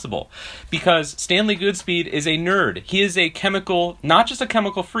impossible. Because Stanley Goodspeed is a nerd. He is a chemical, not just a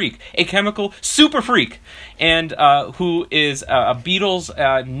chemical freak, a chemical super freak. And who is a Beatles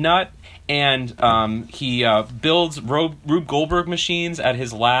nut. And he builds Rube Goldberg machines at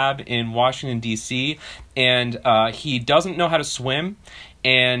his lab in Washington, D.C., and he doesn't know how to swim,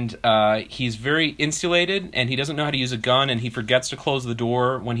 and he's very insulated, and he doesn't know how to use a gun, and he forgets to close the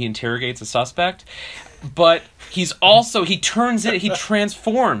door when he interrogates a suspect. But he transforms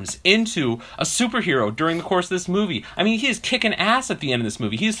into a superhero during the course of this movie. I mean, he is kicking ass at the end of this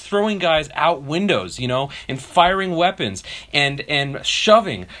movie. He is throwing guys out windows, and firing weapons and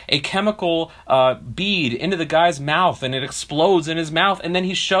shoving a chemical bead into the guy's mouth, and it explodes in his mouth, and then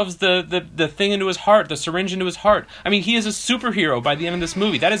he shoves the thing into his heart, the syringe into his heart. I mean, he is a superhero by the end of this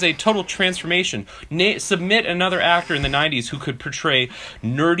movie. That is a total transformation. Submit another actor in the 90s who could portray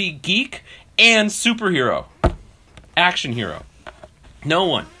nerdy geek and superhero, action hero. No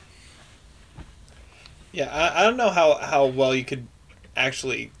one. Yeah, I don't know how well you could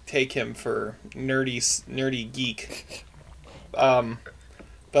actually take him for nerdy geek, but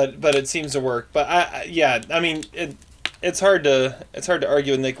it seems to work. But I mean it's hard to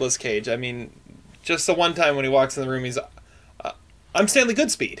argue with Nicolas Cage. I mean, just the one time when he walks in the room, he's I'm Stanley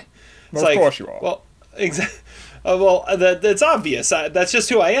Goodspeed. Well, of course you are. Well, exactly. That's obvious. That's just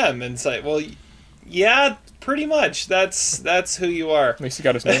who I am. And it's like, well, yeah, pretty much. That's who you are. At least he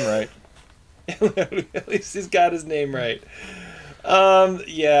got his name right. At least he's got his name right.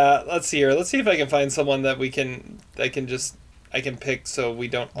 Yeah. Let's see here. Let's see if I can find someone that I can pick so we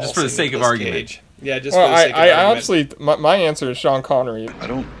don't all just for the sake of argument. Cage. Yeah, just for the sake of argument. Absolutely, my answer is Sean Connery. I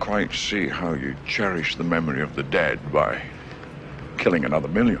don't quite see how you cherish the memory of the dead by killing another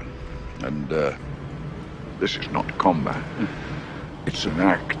million. And this is not combat. It's an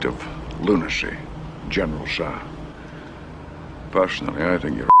act of lunacy, General Shah. Personally, I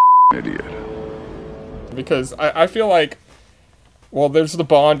think you're an idiot. Because I feel like, well, there's the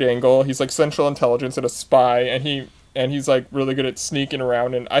Bond angle. He's like Central Intelligence and a spy, and he's like really good at sneaking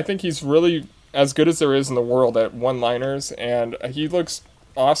around. And I think he's really as good as there is in the world at one-liners. And he looks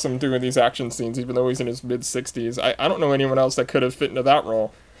awesome doing these action scenes, even though he's in his mid-60s. I don't know anyone else that could have fit into that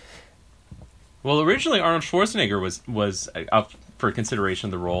role. Well, originally Arnold Schwarzenegger was up for consideration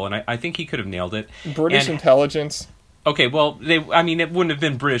of the role, and I think he could have nailed it. British intelligence. Okay, well, it wouldn't have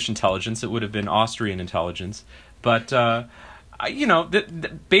been British intelligence. It would have been Austrian intelligence. But,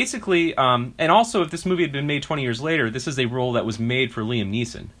 basically, and also if this movie had been made 20 years later, this is a role that was made for Liam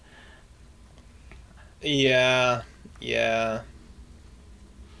Neeson. Yeah.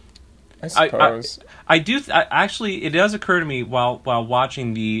 I suppose. Actually, it does occur to me while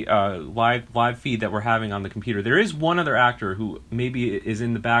watching the live feed that we're having on the computer, there is one other actor who maybe is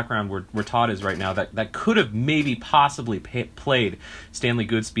in the background where Todd is right now that could have maybe possibly played Stanley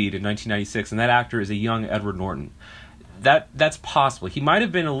Goodspeed in 1996, and that actor is a young Edward Norton. That's possible. He might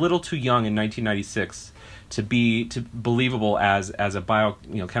have been a little too young in 1996 to be believable as a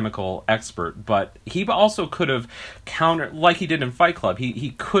biochemical expert, but he also could have countered, like he did in Fight Club.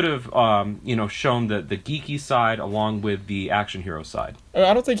 He could have shown the geeky side along with the action hero side.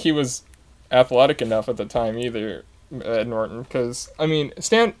 I don't think he was athletic enough at the time either, Ed Norton, because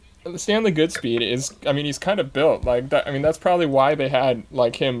Stanley Goodspeed is, he's kind of built like that. That's probably why they had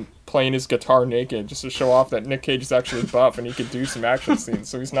like him playing his guitar naked, just to show off that Nick Cage is actually buff and he could do some action scenes,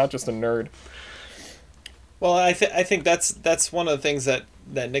 so he's not just a nerd. Well, I think that's one of the things that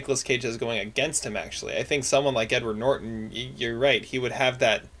Nicolas Cage has going against him, actually. I think someone like Edward Norton, you're right, he would have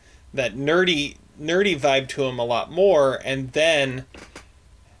that nerdy vibe to him a lot more, and then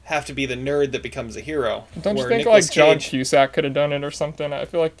have to be the nerd that becomes a hero. Don't you think Nicolas like John Cusack could have done it or something? I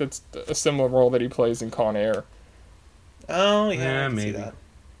feel like that's a similar role that he plays in Con Air. Oh, yeah, I can maybe see that.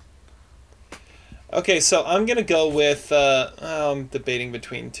 Okay, so I'm going to go with, I'm debating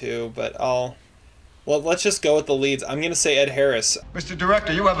between two, but let's just go with the leads. I'm going to say Ed Harris. Mr.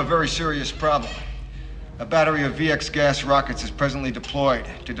 Director, you have a very serious problem. A battery of VX gas rockets is presently deployed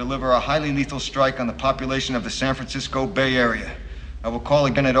to deliver a highly lethal strike on the population of the San Francisco Bay Area. I will call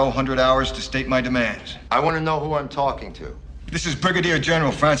again at 0000 hours to state my demands. I want to know who I'm talking to. This is Brigadier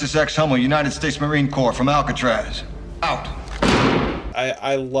General Francis X. Hummel, United States Marine Corps, from Alcatraz. Out.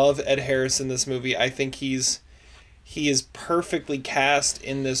 I love Ed Harris in this movie. I think he is perfectly cast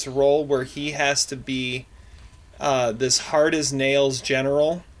in this role where he has to be this hard-as-nails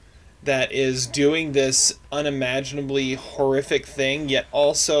general that is doing this unimaginably horrific thing, yet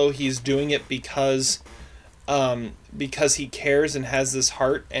also he's doing it because he cares and has this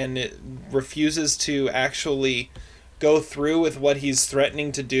heart, and it refuses to actually go through with what he's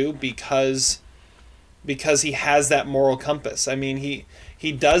threatening to do because he has that moral compass.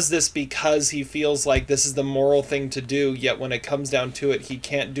 He does this because he feels like this is the moral thing to do, yet when it comes down to it, he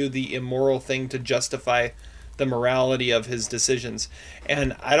can't do the immoral thing to justify the morality of his decisions.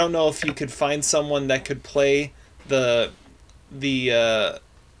 And I don't know if you could find someone that could play the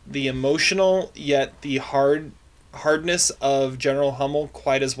emotional yet the hardness of General Hummel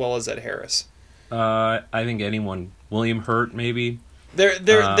quite as well as Ed Harris. I think anyone. William Hurt, maybe.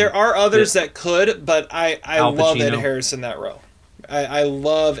 There are others that could, but I love Ed Harris in that role. I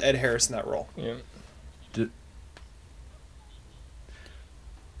love Ed Harris in that role. Yeah.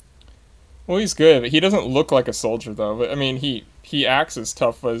 Well, he's good. He doesn't look like a soldier, though. But, he acts as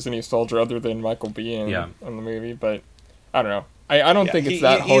tough as any soldier other than Michael Biehn in the movie. But I don't know. I don't think it's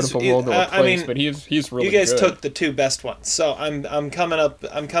that hard of a role to replace. But he's really good. You guys took the two best ones, so I'm coming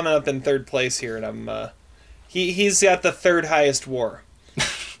up in third place here, and he's got the third highest WAR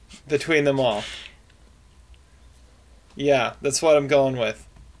between them all. Yeah, that's what I'm going with.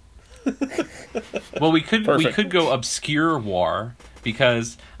 Well, we could go obscure WAR,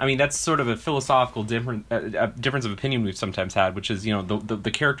 because that's sort of a philosophical difference of opinion we've sometimes had, which is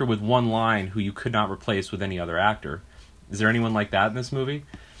the character with one line who you could not replace with any other actor. Is there anyone like that in this movie?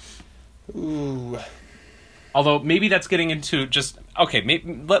 Ooh. Although maybe that's getting into just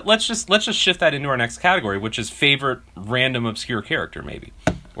let's just shift that into our next category, which is favorite random obscure character, maybe,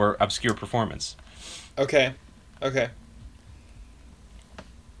 or obscure performance. Okay.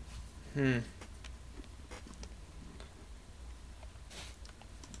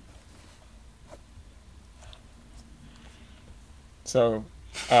 So,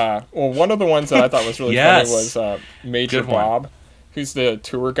 one of the ones that I thought was really funny was Major Bob, who's the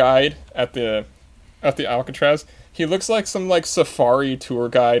tour guide at the Alcatraz. He looks like some like safari tour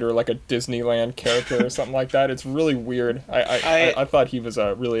guide or like a Disneyland character or something like that. It's really weird. I thought he was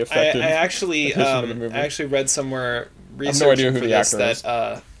really effective. I actually addition to the movie. I actually read somewhere I have no idea researching who for the this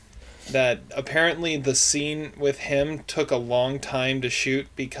actor is. that apparently the scene with him took a long time to shoot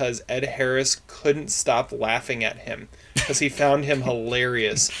because Ed Harris couldn't stop laughing at him because he found him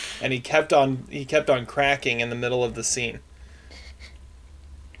hilarious, and he kept on cracking in the middle of the scene.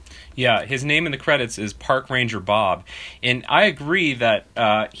 Yeah, his name in the credits is Park Ranger Bob. And I agree that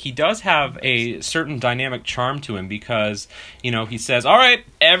he does have a certain dynamic charm to him because, he says, all right,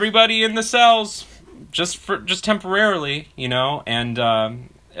 everybody in the cells, just temporarily, and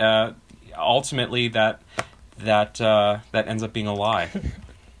ultimately that ends up being a lie.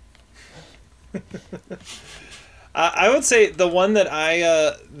 I would say the one that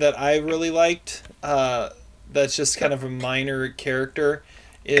I really liked, that's just kind of a minor character,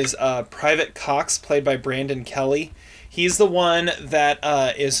 is Private Cox, played by Brandon Kelly. He's the one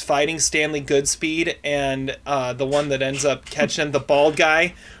that is fighting Stanley Goodspeed, and the one that ends up catching the bald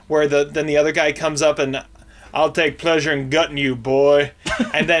guy, where then the other guy comes up and, I'll take pleasure in gutting you, boy.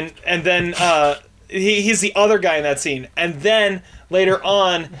 and then he's the other guy in that scene. And then later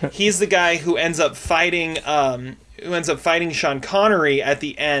on, he's the guy who ends up fighting Sean Connery at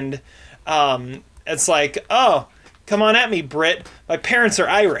the end. It's like, oh, come on at me, Brit. My parents are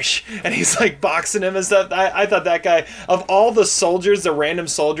Irish. And he's like boxing him and stuff. I thought that guy, of all the soldiers, the random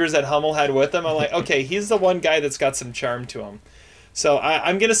soldiers that Hummel had with him, I'm like, okay, he's the one guy that's got some charm to him. So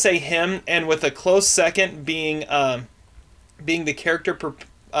I'm going to say him, and with a close second being the character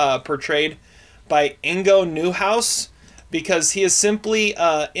portrayed by Ingo Newhouse, because he is simply,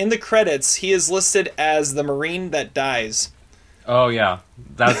 in the credits, he is listed as the Marine that dies. Oh, yeah.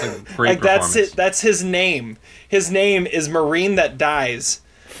 That's a great performance. That's it. That's his name. His name is Marine that dies.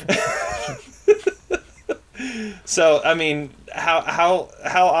 So, I mean, how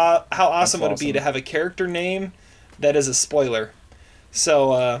awesome would it be to have a character name that is a spoiler?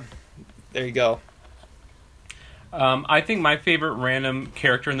 So, there you go. I think my favorite random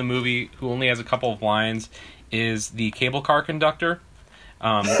character in the movie, who only has a couple of lines, is the cable car conductor.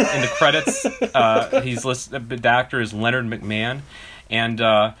 In the credits, he's listed. The actor is Leonard McMahon, and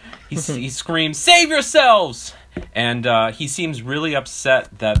he screams, "Save yourselves!" And he seems really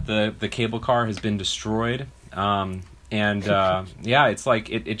upset that the cable car has been destroyed. It's like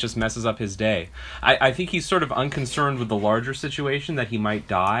it just messes up his day. I think he's sort of unconcerned with the larger situation, that he might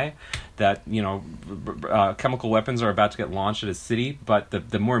die, that chemical weapons are about to get launched at his city, but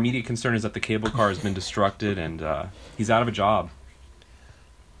the more immediate concern is that the cable car has been destructed and he's out of a job.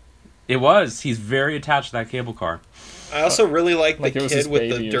 He's very attached to that cable car. I also really like the kid with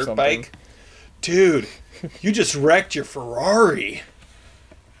the dirt bike. Dude, you just wrecked your Ferrari.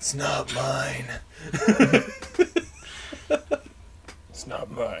 It's not mine. It's not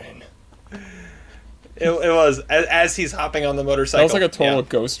mine. It was, as he's hopping on the motorcycle. That was like a total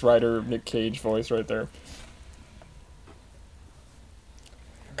Ghost Rider Nick Cage voice right there.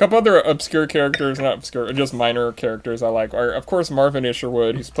 A couple other obscure characters, not obscure, just minor characters I like are, of course, Marvin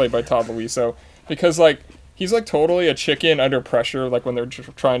Isherwood, who's played by Todd Luiso, because, like, he's, like, totally a chicken under pressure, like, when they're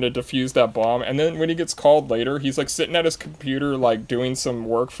trying to defuse that bomb, and then when he gets called later, he's, like, sitting at his computer, like, doing some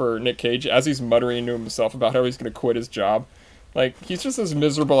work for Nick Cage as he's muttering to himself about how he's going to quit his job. Like, he's just as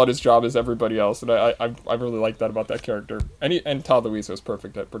miserable at his job as everybody else, and I really like that about that character. And Todd Luiso is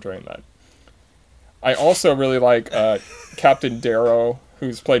perfect at portraying that. I also really like Captain Darrow,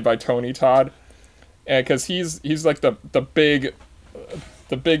 who's played by Tony Todd, and because he's like the big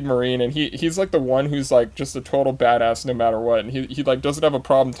Marine, and he's like the one who's like just a total badass no matter what, and he like doesn't have a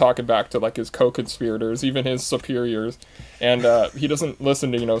problem talking back to like his co-conspirators, even his superiors, and he doesn't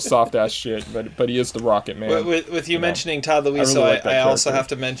listen to soft ass shit, but he is the Rocket Man. With you mentioning Todd Luiso, I also have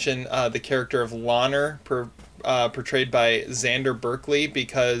to mention the character of Lawner, portrayed by Xander Berkeley,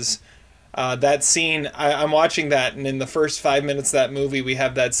 because that scene, I'm watching that, and in the first 5 minutes of that movie, we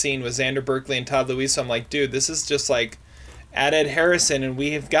have that scene with Xander Berkeley and Todd Luiso. I'm like, dude, this is just like add Ed Harrison, and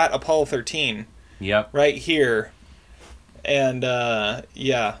we've got Apollo 13. Yep. Right here. And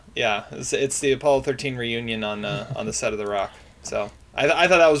it's the Apollo 13 reunion on the set of The Rock. So I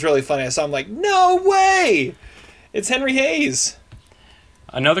thought that was really funny. So I'm like, no way! It's Henry Hayes.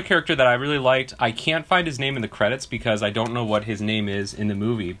 Another character that I really liked, I can't find his name in the credits because I don't know what his name is in the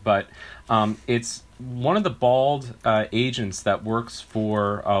movie, but it's one of the bald agents that works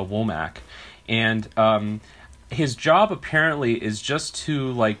for Womack. And his job apparently is just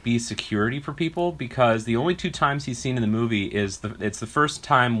to like be security for people, because the only 2 times he's seen in the movie is it's the first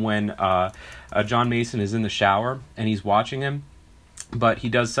time when John Mason is in the shower and he's watching him, but he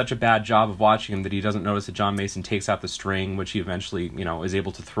does such a bad job of watching him that he doesn't notice that John Mason takes out the string, which he eventually, is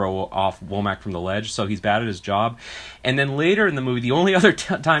able to throw off Womack from the ledge. So he's bad at his job. And then later in the movie, the only other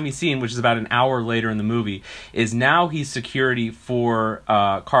time he's seen, which is about an hour later in the movie, is now he's security for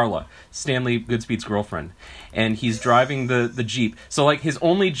Carla, Stanley Goodspeed's girlfriend. And he's driving the Jeep. So, his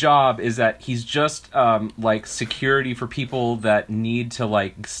only job is that he's just, security for people that need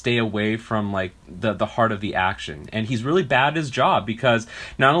to, stay away from, the heart of the action. And he's really bad at his job because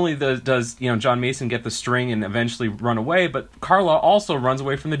not only does John Mason get the string and eventually run away, but Carla also runs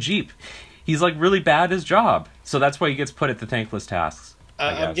away from the Jeep. He's, really bad at his job. So that's why he gets put at the thankless tasks.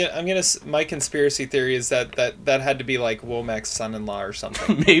 I'm gonna. My conspiracy theory is that had to be like Womack's son-in-law or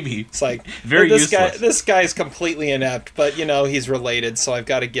something. Maybe it's like very useless. This guy's completely inept, but he's related, so I've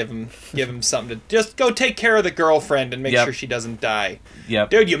got to give him something to just go take care of the girlfriend and make sure she doesn't die.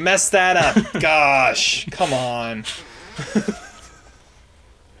 Yep. Dude, you messed that up. Gosh, come on.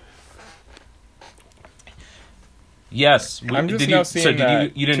 Yes, I'm just now seeing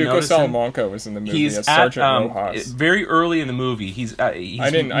that you didn't Tuco notice Salamanca was in the movie He's as Sergeant at, Rojas. very early in the movie. He's I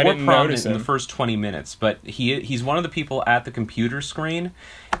didn't more prominent notice in him. the first 20 minutes, but he's one of the people at the computer screen,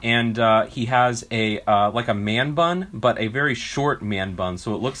 and he has a man bun, but a very short man bun,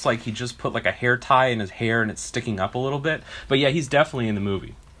 so it looks like he just put a hair tie in his hair and it's sticking up a little bit. But yeah, he's definitely in the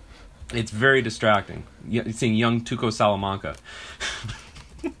movie. It's very distracting. Seeing young Tuco Salamanca.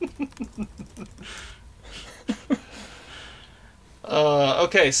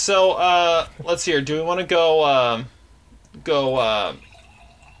 Okay, so let's see here. Do we want to go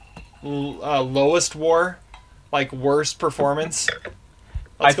lowest war, worst performance?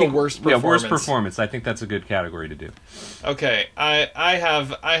 Let's go worst performance. Yeah, worst performance. I think that's a good category to do. Okay, I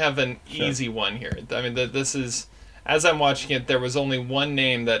have an easy one here. I mean, this is, as I'm watching it, there was only one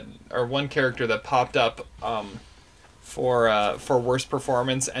character that popped up for worst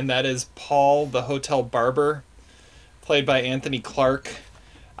performance, and that is Paul, the hotel barber, played by Anthony Clark.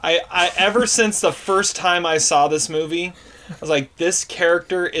 I ever since the first time I saw this movie, I was like, this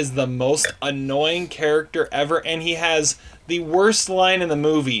character is the most annoying character ever, and he has the worst line in the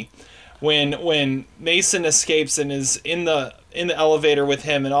movie when Mason escapes and is in the elevator with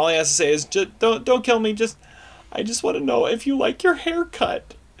him, and all he has to say is, "Don't kill me. I just want to know if you like your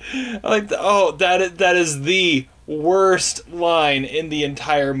haircut." That is the worst line in the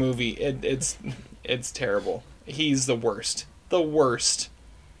entire movie. It's terrible. He's the worst. The worst.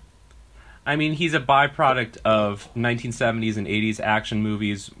 I mean, he's a byproduct of 1970s and 80s action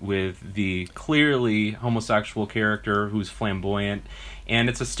movies with the clearly homosexual character who's flamboyant, and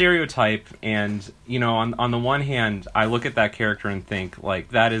it's a stereotype. And on the one hand, I look at that character and think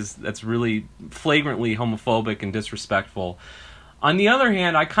that's really flagrantly homophobic and disrespectful. On the other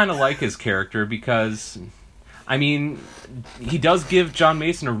hand, I kind of like his character because, I mean, he does give John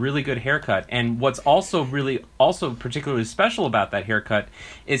Mason a really good haircut, and what's also particularly special about that haircut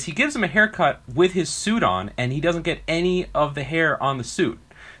is he gives him a haircut with his suit on, and he doesn't get any of the hair on the suit.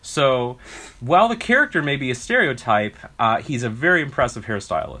 So, while the character may be a stereotype, he's a very impressive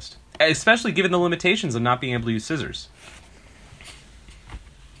hairstylist, especially given the limitations of not being able to use scissors.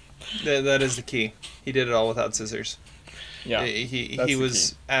 That is the key. He did it all without scissors. Yeah, he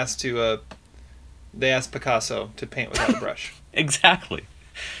was asked to. They asked Picasso to paint without a brush. Exactly.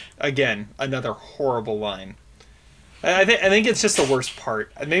 Again, another horrible line. I think it's just the worst part.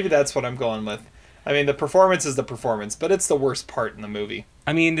 Maybe that's what I'm going with. I mean, the performance is the performance, but it's the worst part in the movie.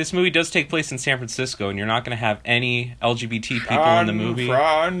 I mean, this movie does take place in San Francisco, and you're not going to have any LGBT people in the movie.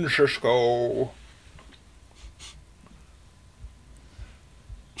 San Francisco.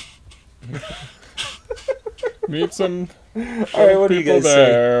 Meet some. All right, what do you guys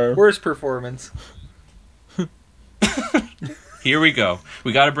there. say? Worst performance. Here we go.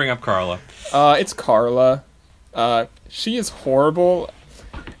 We got to bring up Carla. It's Carla. She is horrible.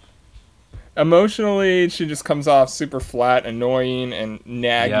 Emotionally, she just comes off super flat, annoying, and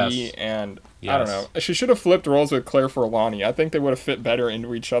naggy, Yes. and Yes. I don't know. She should have flipped roles with Claire Forlani. I think they would have fit better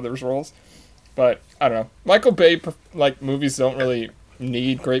into each other's roles. But I don't know. Michael Bay movies don't really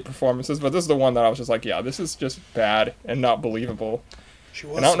need great performances, but this is the one that I was just like, yeah, this is just bad and not believable.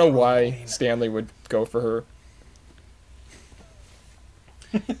 And I don't know why Stanley would go for her.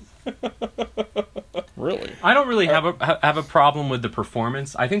 Really? I don't really have a problem with the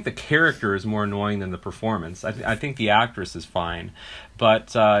performance. I think the character is more annoying than the performance. I think the actress is fine.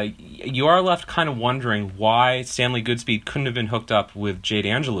 But you are left kind of wondering why Stanley Goodspeed couldn't have been hooked up with Jade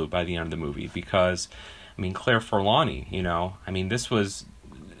Angelou by the end of the movie. Because, I mean, Claire Forlani, I mean, this was,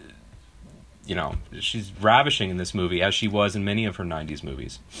 she's ravishing in this movie, as she was in many of her 90s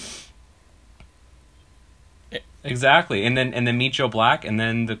movies. Exactly, and then Meet Joe Black, and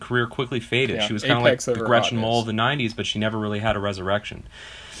then the career quickly faded. Yeah, She was kind of like apex of the her Gretchen hotness. Mol of the '90s, but she never really had a resurrection.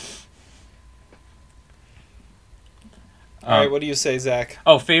 All right, what do you say, Zach?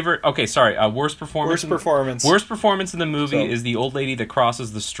 Oh, favorite. Okay, sorry. Worst performance. Worst performance. Worst performance in the movie is the old lady that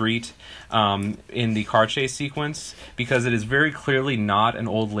crosses the street in the car chase sequence, because it is very clearly not an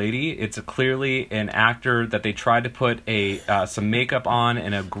old lady. It's clearly an actor that they tried to put some makeup on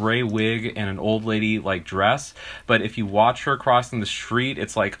and a gray wig and an old lady like dress. But if you watch her crossing the street,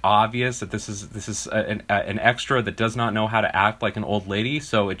 it's like obvious that this is an extra that does not know how to act like an old lady.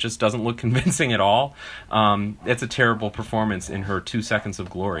 So it just doesn't look convincing at all. It's a terrible performance in her 2 seconds of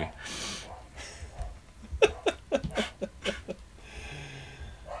glory.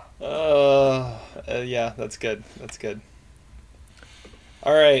 Yeah, that's good. That's good.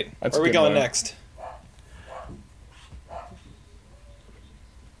 All right, That's where are we good going one. next?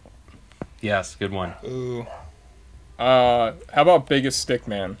 Yes, good one. Ooh. How about biggest stick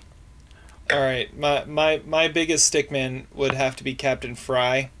man? All right, my biggest stickman would have to be Captain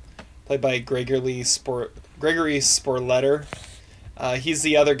Fry, played by Gregory Sporletter. He's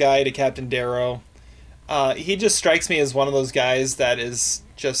the other guy to Captain Darrow. He just strikes me as one of those guys that is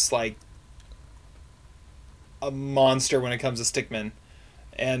just like a monster when it comes to stickmen,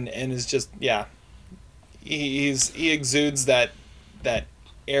 and is just he exudes that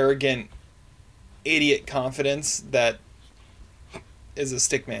arrogant idiot confidence that is a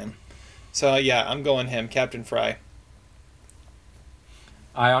stickman. So yeah, I'm going him, Captain Fry.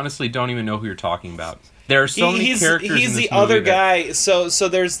 I honestly don't even know who you're talking about. There are so many characters in this He's movie. the other guy. So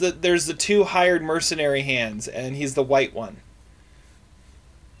there's the two hired mercenary hands, and he's the white one.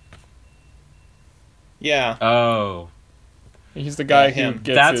 Yeah. Oh. He's the guy Yeah, who him.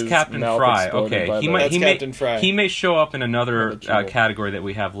 gets That's his Captain mouth Fry. exploded Okay, by he the- might That's Captain Fry. he may show up in another Jewel. category that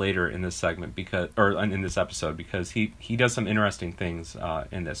we have later in this segment in this episode, because he does some interesting things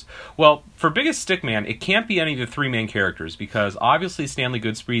in this. Well, for biggest stickman, it can't be any of the three main characters, because obviously Stanley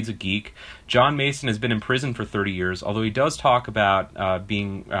Goodspeed's a geek. John Mason has been in prison for 30 years, although he does talk about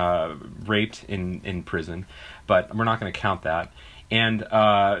being raped in prison, but we're not going to count that. And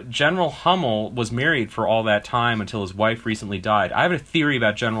General Hummel was married for all that time until his wife recently died. I have a theory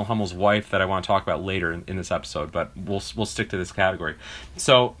about General Hummel's wife that I want to talk about later in this episode, but we'll stick to this category.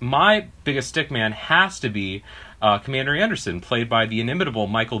 So my biggest stickman has to be Commander Anderson, played by the inimitable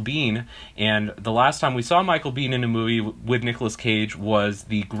Michael Biehn. And the last time we saw Michael Biehn in a movie with Nicolas Cage was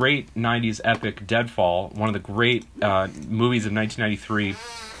the great 90s epic Deadfall, one of the great movies of 1993.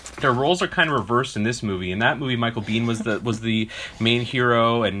 Their roles are kind of reversed in this movie. In that movie, Michael Biehn was the main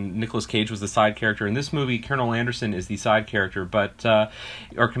hero, and Nicolas Cage was the side character. In this movie, Colonel Anderson is the side character,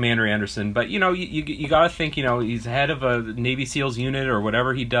 or Commander Anderson. But you got to think, he's head of a Navy SEALs unit or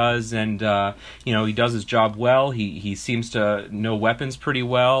whatever he does, and he does his job well. He seems to know weapons pretty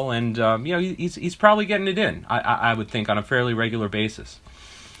well, and he's probably getting it in. I would think on a fairly regular basis.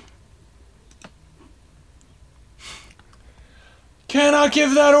 Cannot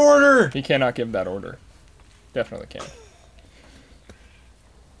give that order. He cannot give that order. Definitely can.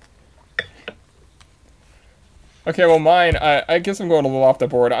 Okay, well, mine, I guess I'm going a little off the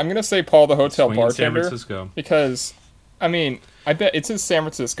board. I'm going to say Paul the hotel Swing in San bartender. Francisco. Because, I bet it's in San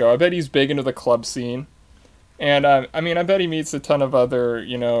Francisco. I bet he's big into the club scene. And, I bet he meets a ton of other,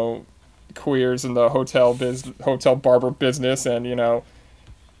 queers in the hotel barber business, and,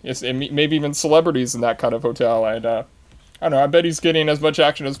 maybe even celebrities in that kind of hotel. And, I don't know, I bet he's getting as much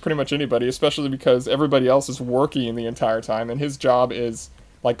action as pretty much anybody, especially because everybody else is working the entire time, and his job is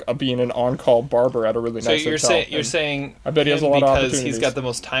like being an on-call barber at a really nice hotel. So you're saying I bet he has a lot of because opportunities. he's got the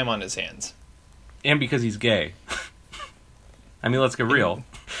most time on his hands. And because he's gay. Let's get real.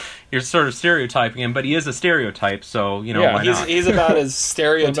 You're sort of stereotyping him, but he is a stereotype, so, why not? He's about as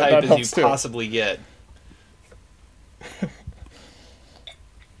stereotype as you too. possibly get.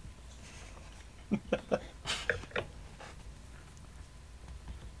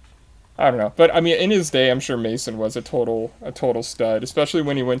 I don't know, but in his day, I'm sure Mason was a total stud, especially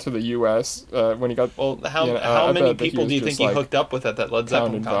when he went to the U.S. When he got How many people do you think he hooked up with at that Led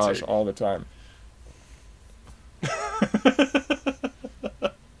Zeppelin concert? All the time.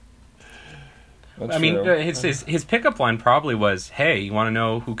 His pickup line probably was, "Hey, you want to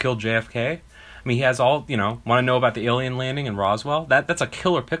know who killed JFK?" He has all, want to know about the alien landing in Roswell? That's a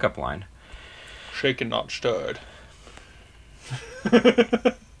killer pickup line. Shaken, not stirred.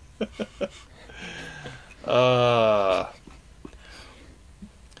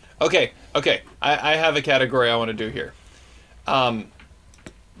 Okay. I have a category I want to do here.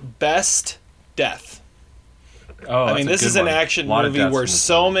 Best death. Oh, this is an action movie where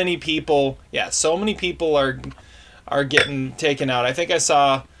so many people are are getting taken out. I think I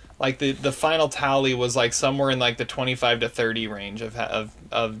saw like the final tally was like somewhere in like the 25 to 30 range of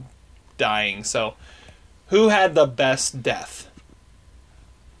dying. So who had the best death?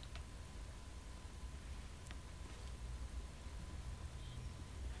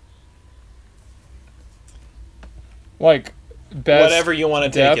 Like best whatever you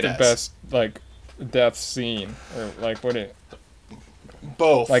want to take it as. Best like death scene or like what it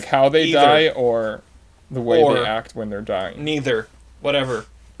both. Like how they Either. die or the way Or they act when they're dying. Neither. Whatever.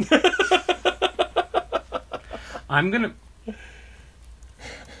 I'm gonna.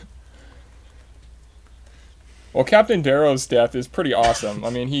 Well, Captain Darrow's death is pretty awesome. I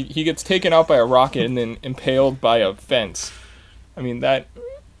mean, he gets taken out by a rocket and then impaled by a fence. I mean,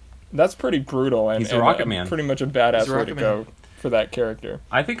 that's pretty brutal and, He's a rocket man. Pretty much a badass way to go for that character.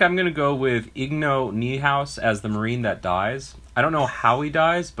 I think I'm gonna go with Igno Niehaus as the Marine that dies. I don't know how he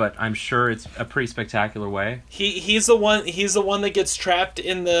dies, but I'm sure it's a pretty spectacular way. He's the one that gets trapped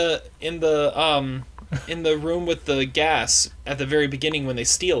in the room with the gas at the very beginning when they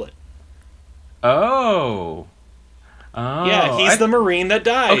steal it. Oh, yeah, he's the Marine that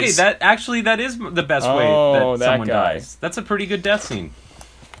dies. Okay, that is the best way that someone dies. That's a pretty good death scene.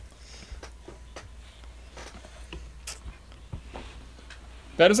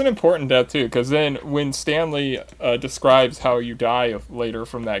 That is an important death too, because then when Stanley describes how you die later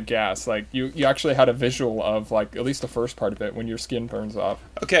from that gas, like you actually had a visual of like at least the first part of it when your skin burns off.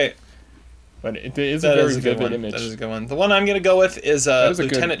 Okay, but it is a very vivid image. That is a good one. The one I'm gonna go with is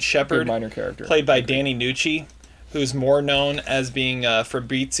Lieutenant Shepard, minor character, played by Danny Nucci, who's more known as being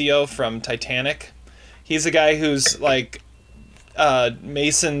Fabrizio from Titanic. He's a guy who's like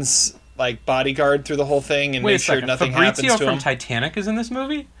Mason's like bodyguard through the whole thing and make sure nothing happens to him. Fabrizio from Titanic is in this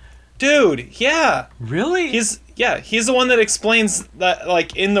movie? Dude, yeah. Really? He's the one that explains that,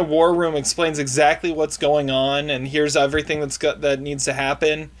 like, in the war room, explains exactly what's going on, and here's everything that needs to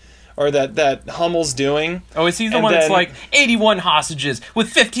happen, or that Hummel's doing. Oh, is he the one that's like 81 hostages with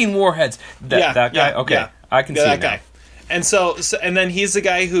 15 warheads? That guy? Yeah, okay, yeah. I can see that guy. And so and then he's the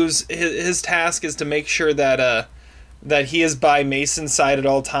guy whose his task is to make sure that he is by Mason's side at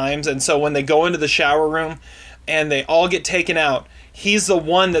all times. And so when they go into the shower room and they all get taken out, he's the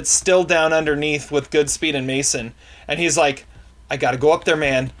one that's still down underneath with Goodspeed and Mason. And he's like, I gotta go up there,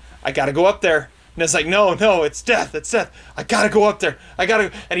 man. I gotta go up there. And it's like, no, it's death. I gotta go up there.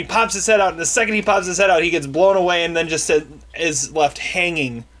 And he pops his head out. And the second he pops his head out, he gets blown away and then just is left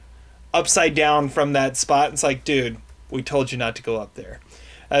hanging upside down from that spot. It's like, dude, we told you not to go up there.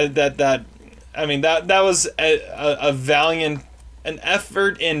 That was a valiant, an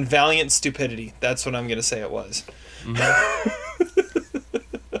effort in valiant stupidity. That's what I'm gonna say it was. Mm-hmm.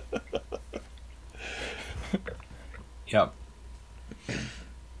 Yep.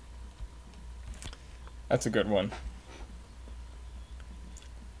 That's a good one.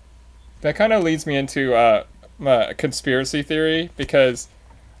 That kind of leads me into a conspiracy theory, because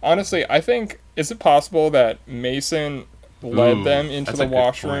honestly, I think, is it possible that Mason led them into the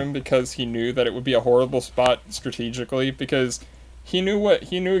washroom because he knew that it would be a horrible spot strategically, because he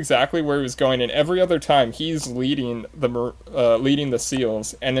knew exactly where he was going, and every other time he's leading the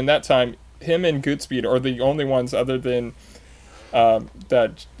SEALs, and in that time him and Goodspeed are the only ones other than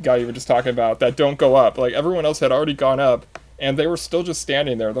that guy you were just talking about that don't go up. Like, everyone else had already gone up, and they were still just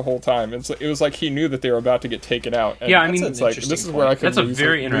standing there the whole time. It was like he knew that they were about to get taken out. And yeah, I mean, it's like, this is where I could that's a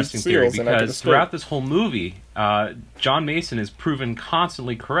very interesting theory, because throughout this whole movie, John Mason is proven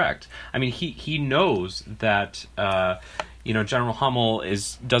constantly correct. I mean, he knows that General Hummel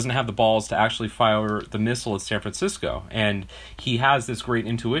doesn't have the balls to actually fire the missile at San Francisco, and he has this great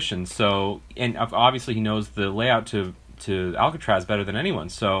intuition. So, and obviously he knows the layout to Alcatraz better than anyone.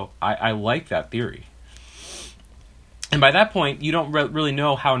 So I like that theory. And by that point, you don't really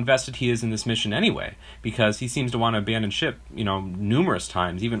know how invested he is in this mission anyway, because he seems to want to abandon ship, numerous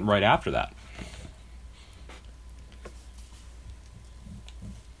times, even right after that.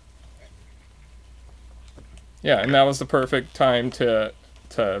 Yeah, and that was the perfect time to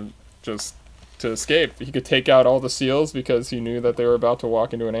escape. He could take out all the SEALs because he knew that they were about to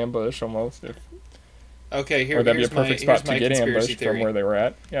walk into an ambush almost. Okay, or that'd be a perfect spot to get ambushed from where they were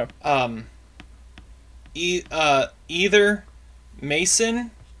at. Yeah. Either Mason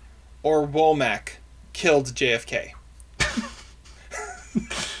or Womack killed JFK.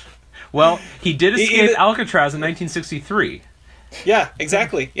 Well, he did escape Alcatraz in 1963. Yeah,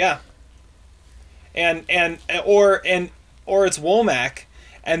 exactly. Yeah. Or it's Womack,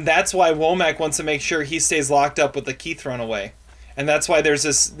 and that's why Womack wants to make sure he stays locked up with the key thrown away. And that's why there's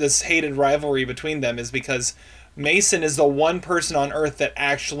this hated rivalry between them, is because Mason is the one person on Earth that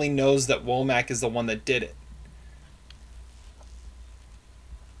actually knows that Womack is the one that did it.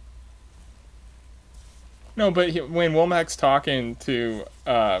 No, but when Womack's talking to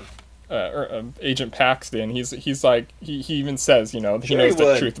Agent Paxton, he's like he even says, he knows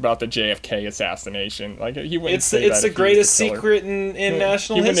the truth about the JFK assassination. Like he wouldn't say it's that the greatest secret in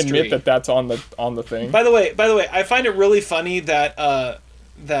national history. He wouldn't admit that that's on the thing. By the way, I find it really funny that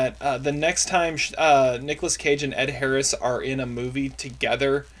the next time Nicolas Cage and Ed Harris are in a movie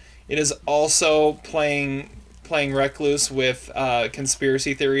together, it is also playing recluse with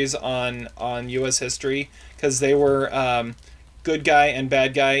conspiracy theories on U.S. history, because they were good guy and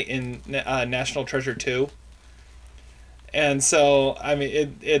bad guy in National Treasure 2. And so, I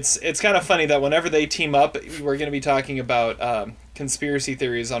mean, it's kind of funny that whenever they team up, we're going to be talking about conspiracy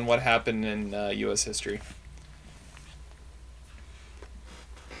theories on what happened in U.S. history.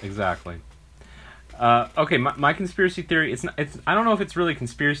 Exactly. Okay, my conspiracy theory, it's I don't know if it's really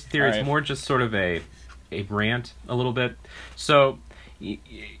conspiracy theory, Right. It's more just sort of a rant a little bit. So,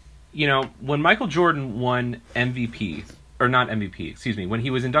 when Michael Jordan won MVP, or not MVP, excuse me, when he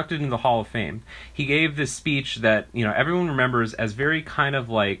was inducted into the Hall of Fame, he gave this speech that, everyone remembers as very kind of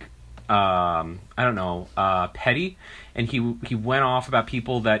like, petty. And he went off about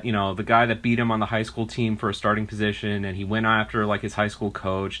people that, the guy that beat him on the high school team for a starting position, and he went after like his high school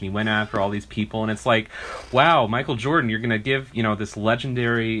coach, and he went after all these people, and it's like, wow, Michael Jordan, you're going to give, this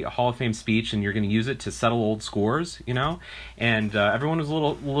legendary Hall of Fame speech, and you're going to use it to settle old scores, and everyone was a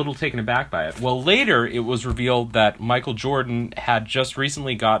little taken aback by it. Well, later it was revealed that Michael Jordan had just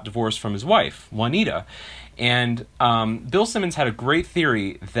recently got divorced from his wife, Juanita. And Bill Simmons had a great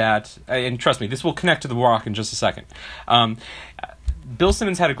theory that, and trust me, this will connect to The Rock in just a second. Bill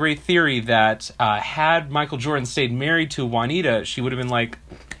Simmons had a great theory that had Michael Jordan stayed married to Juanita, she would have been like,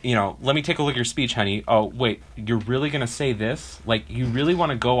 let me take a look at your speech, honey. Oh, wait, you're really going to say this? Like, you really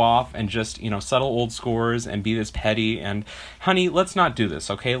want to go off and just, settle old scores and be this petty? And, honey, let's not do this,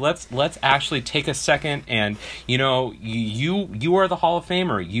 okay? Let's actually take a second and, you are the Hall of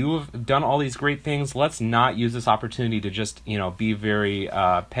Famer. You have done all these great things. Let's not use this opportunity to just, be very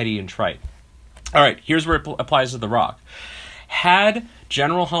petty and trite. All right, here's where it applies to The Rock. Had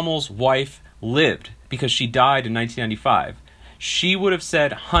General Hummel's wife lived, because she died in 1995, she would have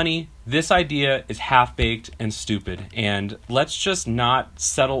said, honey, this idea is half-baked and stupid, and let's just not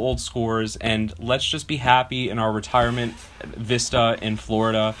settle old scores, and let's just be happy in our retirement vista in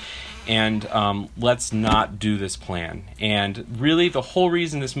Florida, and let's not do this plan. And really, the whole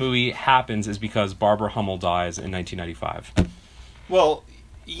reason this movie happens is because Barbara Hummel dies in 1995. Well,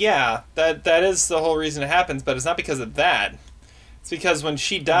 yeah, that is the whole reason it happens, but it's not because of that. It's because when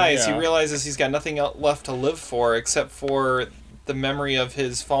she dies, he realizes he's got nothing left to live for except for the memory of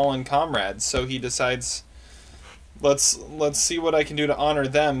his fallen comrades. So he decides, let's see what I can do to honor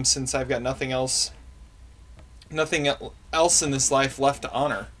them, since I've got nothing else in this life left to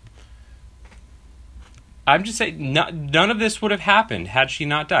honor. I'm just saying, none of this would have happened had she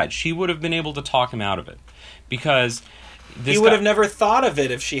not died. She would have been able to talk him out of it, because he would have never thought of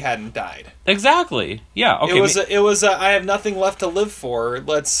it if she hadn't died. Exactly. Yeah. Okay. It was I have nothing left to live for.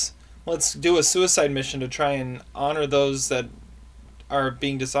 Let's do a suicide mission to try and honor those that are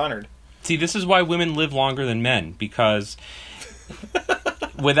being dishonored. See, this is why women live longer than men, because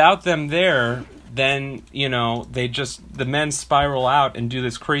without them there, then, the men spiral out and do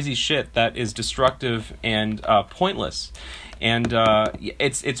this crazy shit that is destructive and pointless. And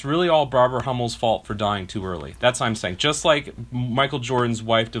it's really all Barbara Hummel's fault for dying too early. That's what I'm saying. Just like Michael Jordan's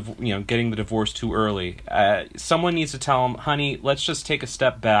wife, getting the divorce too early. Someone needs to tell him, honey, let's just take a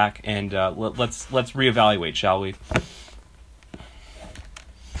step back and let's reevaluate, shall we?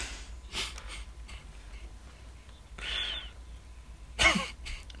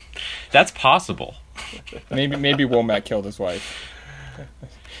 That's possible. Maybe Womack killed his wife.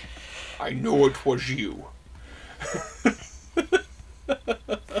 I know it was you.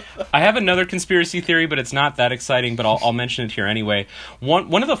 I have another conspiracy theory, but it's not that exciting, but I'll mention it here anyway.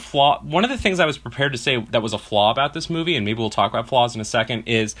 One of the things I was prepared to say that was a flaw about this movie, and maybe we'll talk about flaws in a second,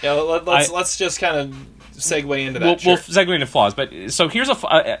 is... Yeah, let's just kind of segue into that. We'll segue into flaws, but so here's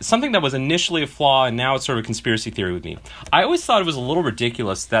something that was initially a flaw, and now it's sort of a conspiracy theory with me. I always thought it was a little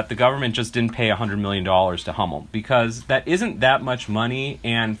ridiculous that the government just didn't pay $100 million to Hummel, because that isn't that much money,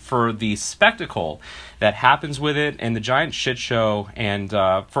 and for the spectacle that happens with it, and the giant shit show, and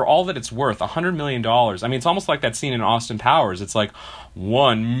for all that it's worth, $100 million. I mean, it's almost like that scene in Austin Powers. It's like,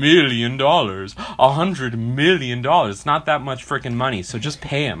 $1 million, $100 million. It's not that much freaking money, so just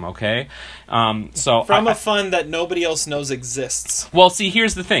pay him, okay? So from a fund that nobody else knows exists. Well, see,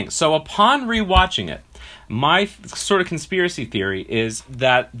 here's the thing. So upon rewatching it, My sort of conspiracy theory is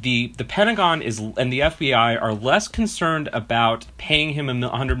that the Pentagon and the FBI are less concerned about paying him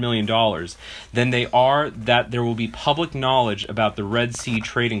 $100 million than they are that there will be public knowledge about the Red Sea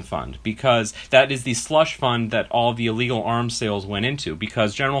Trading Fund, because that is the slush fund that all the illegal arms sales went into.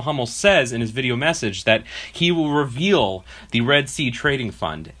 Because General Hummel says in his video message that he will reveal the Red Sea Trading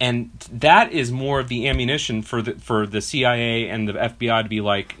Fund, and that is more of the ammunition for the CIA and the FBI to be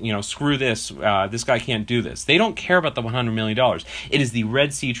like, screw this, this guy can't do this. They don't care about the $100 million. It is the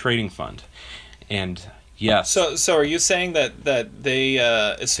Red Sea Trading Fund. And yes. So are you saying that they,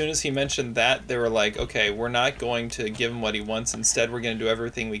 as soon as he mentioned that, they were like, okay, we're not going to give him what he wants. Instead, we're going to do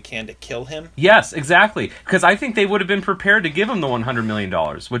everything we can to kill him? Yes, exactly. Because I think they would have been prepared to give him the $100 million,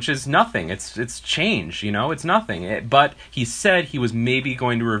 which is nothing. It's change, it's nothing. But he said he was maybe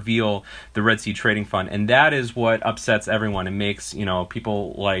going to reveal the Red Sea Trading Fund, and that is what upsets everyone and makes,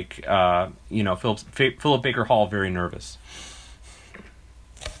 people like, Philip Baker Hall very nervous.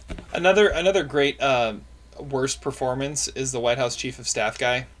 Another great worst performance is the White House Chief of Staff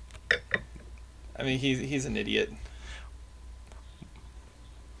guy. I mean, he's an idiot.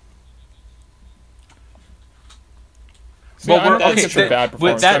 See, well, that's a bad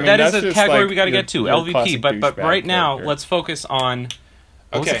performance. That is a category we got to get to, LVP. But right now, let's focus on.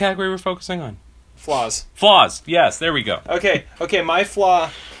 What's the category we're focusing on? Flaws. Flaws. Yes, there we go. Okay. My flaw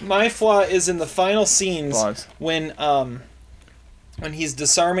is in the final scenes when he's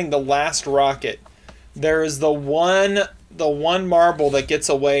disarming the last rocket. There is the one marble that gets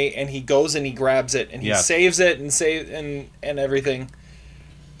away, and he goes and he grabs it and he saves it and everything.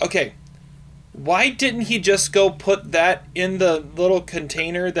 Okay. Why didn't he just go put that in the little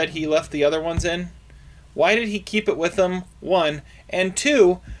container that he left the other ones in? Why did he keep it with him? 1. And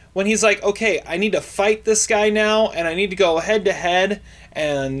 2, when he's like, okay, I need to fight this guy now, and I need to go head to head,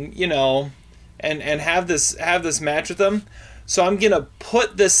 and and have this match with him. So I'm gonna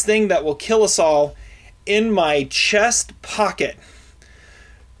put this thing that will kill us all in my chest pocket.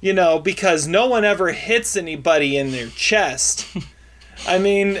 Because no one ever hits anybody in their chest. I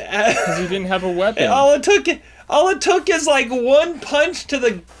mean, because he didn't have a weapon. All it took is like one punch to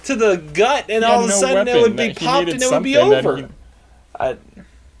the gut, and all of a sudden it would be popped and it would be over.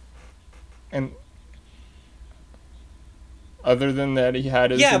 And other than that, he had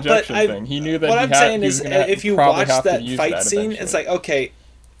his injection thing. He knew that. What I'm saying is, if you watch that fight scene, it's like, okay,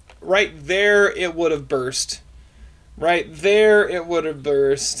 right there it would have burst. Right there it would have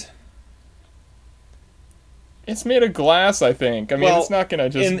burst. It's made of glass, I think. I mean, it's not gonna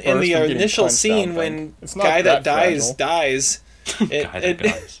just burst in the and initial scene when guy that dies.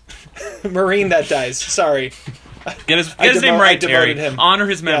 Marine that dies. Sorry. Get his name right, Terry. Honor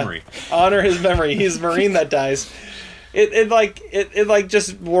his memory. Yeah. Honor his memory. He's a Marine that dies. It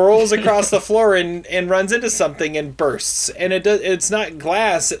just whirls across the floor and runs into something and bursts. And it's not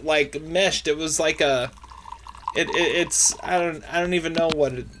glass. It like meshed. It was like it's I don't even know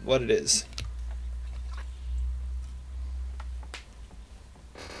what it is.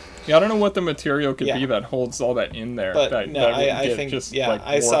 Yeah, I don't know what the material could be that holds all that in there. But I think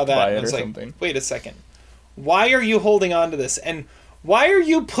I saw that and I was like, wait a second. Why are you holding on to this? And why are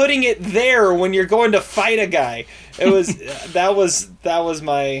you putting it there when you're going to fight a guy? It was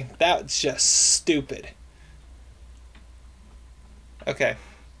that's just stupid. Okay.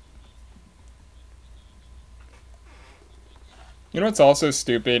 You know what's also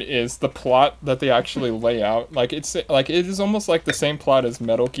stupid is the plot that they actually lay out. Like it is almost like the same plot as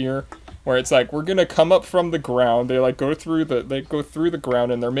Metal Gear, where it's like we're gonna come up from the ground. They go through the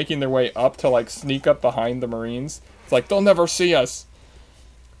ground and they're making their way up to like sneak up behind the Marines. It's like they'll never see us.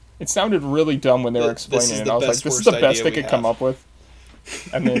 It sounded really dumb when they were explaining it. I was like, this is the best they could come up with,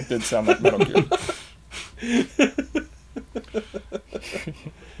 and then it did sound like Metal Gear.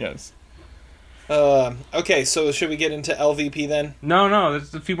 Yes. Okay, so should we get into LVP then? No,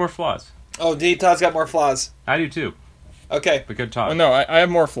 there's a few more flaws. Oh, Todd's got more flaws. I do too. Okay. But good talk. Oh, no, I have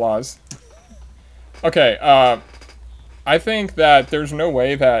more flaws. Okay, I think that there's no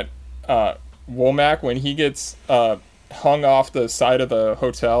way that Womack, when he gets hung off the side of the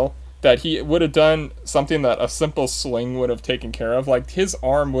hotel, that he would have done something that a simple sling would have taken care of. Like, his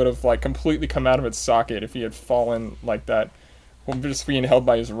arm would have, like, completely come out of its socket if he had fallen like that, just being held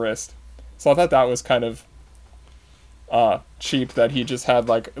by his wrist. So I thought that was kind of cheap that he just had,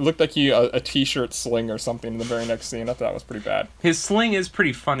 like, it looked like a t-shirt sling or something in the very next scene. I thought that was pretty bad. His sling is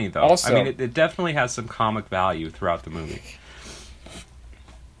pretty funny, though. Also, I mean, it definitely has some comic value throughout the movie.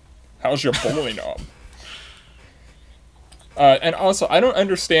 How's your bowling arm? And also, I don't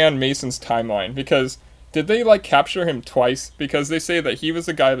understand Mason's timeline, because did they like capture him twice? Because they say that he was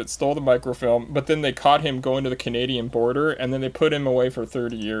the guy that stole the microfilm, but then they caught him going to the Canadian border, and then they put him away for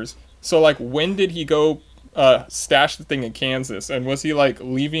 30 years. So like, when did he go stash the thing in Kansas? And was he like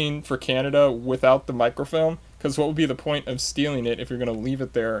leaving for Canada without the microfilm? Because what would be the point of stealing it if you're going to leave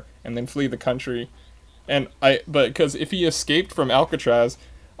it there and then flee the country? But because if he escaped from Alcatraz,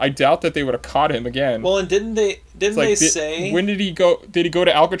 I doubt that they would have caught him again. Well, and didn't they say... When did he go? Did he go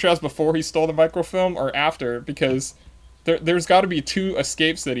to Alcatraz before he stole the microfilm or after? Because there's got to be 2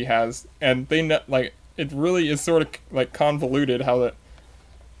 escapes that he has, and it really is sort of like convoluted how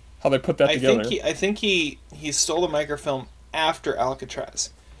they put that together. I think he stole the microfilm after Alcatraz.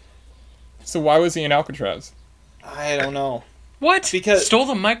 So why was he in Alcatraz? I don't know. What? Because stole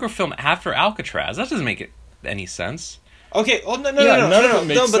the microfilm after Alcatraz? That doesn't make any sense. Okay. Oh no.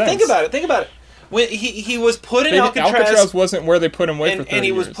 But think about it. When he was put in Alcatraz. Alcatraz wasn't where they put him away for 30 and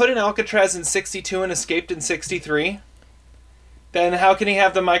he was years. put in Alcatraz in 1962 and escaped in 1963. Then how can he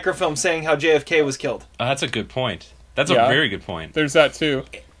have the microfilm saying how JFK was killed? That's a good point. That's a very good point. There's that too.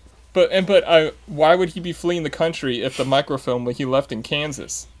 But why would he be fleeing the country if the microfilm he left in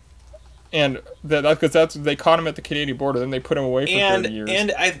Kansas? And because they caught him at the Canadian border, then they put him away for 30 years.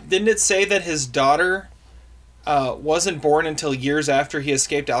 And didn't it say that his daughter wasn't born until years after he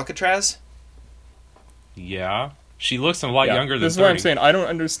escaped Alcatraz? Yeah, she looks a lot younger than 30. This is what I'm saying. I don't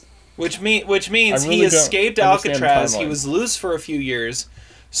understand. Which means really he escaped Alcatraz. He timeline. was loose for a few years,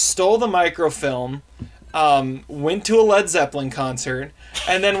 stole the microfilm, went to a Led Zeppelin concert,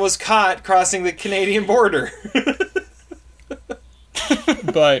 and then was caught crossing the Canadian border.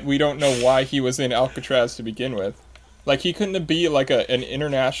 But we don't know why he was in Alcatraz to begin with. Like, he couldn't be like an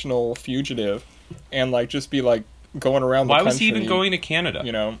international fugitive and like just be like going around the country. Why was he even going to Canada?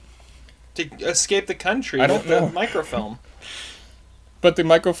 You know, to escape the country. I don't know. The microfilm. But the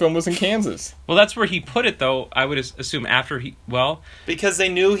microfilm was in Kansas. Well, that's where he put it, though. I would assume after he. Well, because they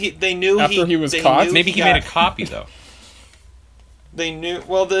knew he was caught. Maybe he made a copy though. They knew.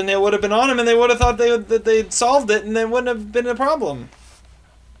 Well, then it would have been on him, and they would have thought they'd solved it, and there wouldn't have been a problem.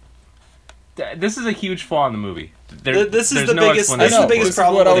 This is a huge flaw in the movie. This is the biggest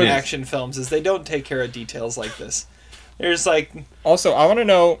problem with action films is they don't take care of details like this. There's like. Also, I want to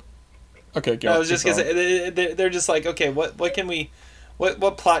know. Okay, go. I was just gonna say they're just like, okay, what can we,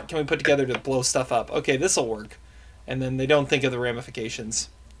 what plot can we put together to blow stuff up? Okay, this will work, and then they don't think of the ramifications.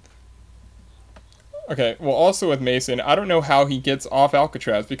 Okay, well, also with Mason, I don't know how he gets off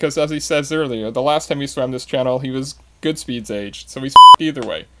Alcatraz, because as he says earlier, the last time he swam this channel, he was Goodspeed's age, so he's either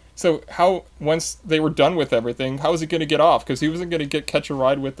way. So how, once they were done with everything, how was he going to get off? Because he wasn't going to catch a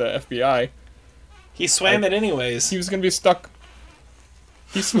ride with the FBI. He swam it anyways. He was going to be stuck.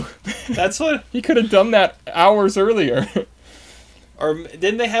 That's what... He could have done that hours earlier. Or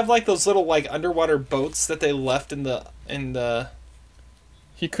didn't they have like those little like underwater boats that they left in the...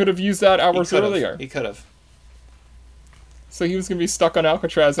 He could have used that hours earlier. He could have. So he was going to be stuck on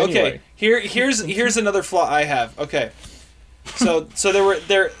Alcatraz anyway. Okay, here's another flaw I have. Okay. So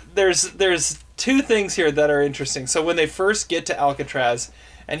there's two things here that are interesting. So when they first get to Alcatraz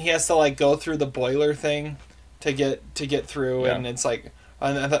and he has to like go through the boiler thing to get through, and it's like,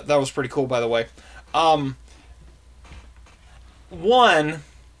 and I thought that was pretty cool, by the way. One,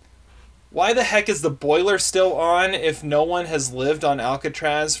 why the heck is the boiler still on if no one has lived on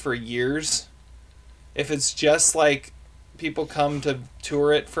Alcatraz for years? If it's just like people come to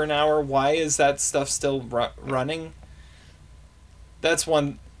tour it for an hour, why is that stuff still running? That's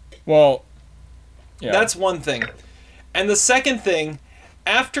one. Well, yeah. That's one thing. And the second thing,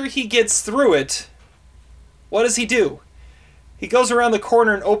 after he gets through it, what does he do? He goes around the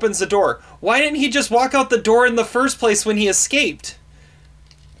corner and opens the door. Why didn't he just walk out the door in the first place when he escaped?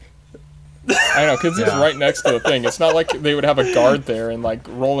 I know, because it's right next to the thing. It's not like they would have a guard there and like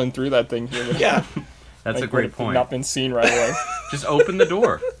rolling through that thing here. Yeah. That's like, a great point. Not been seen right away. Just open the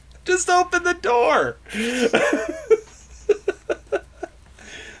door. Just open the door.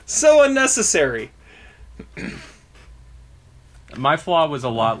 So unnecessary. My flaw was a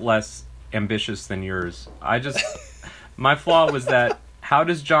lot less ambitious than yours. My flaw was that how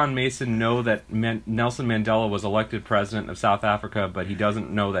does John Mason know that Nelson Mandela was elected president of South Africa, but he doesn't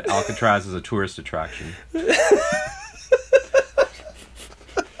know that Alcatraz is a tourist attraction?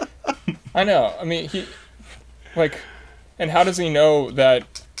 I know. I mean, and how does he know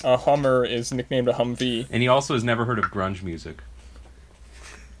that a Hummer is nicknamed a Humvee? And he also has never heard of grunge music.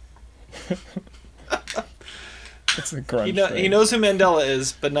 It's a grunge thing. He knows who Mandela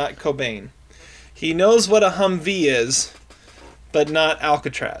is, but not Cobain. He knows what a Humvee is, but not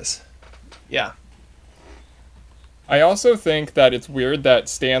Alcatraz. Yeah. I also think that it's weird that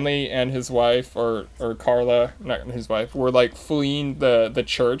Stanley and his wife, or Carla, not his wife, were like fleeing the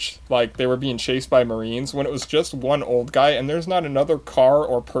church, like they were being chased by Marines, when it was just one old guy, and there's not another car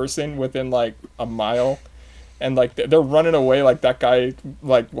or person within like a mile, and like they're running away, like that guy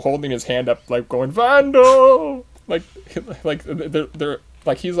like holding his hand up, like going Vandal, like they're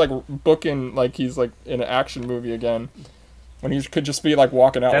like he's like booking like he's like in an action movie again. When he could just be like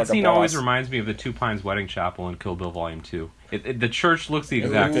walking out. That like scene a boss. always reminds me of the Two Pines Wedding Chapel in Kill Bill Volume 2. The church looks the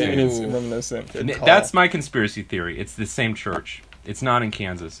exact same. It is reminiscent. That's my conspiracy theory. It's the same church. It's not in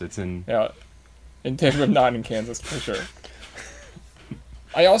Kansas. It's in... Yeah, not in Kansas, for sure.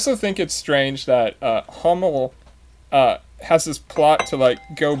 I also think it's strange that Hummel has this plot to like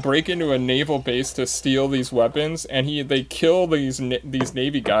go break into a naval base to steal these weapons, and they kill these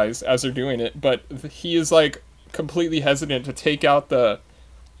Navy guys as they're doing it, but he is like completely hesitant to take out the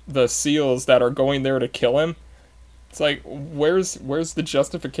SEALs that are going there to kill him. It's like, where's the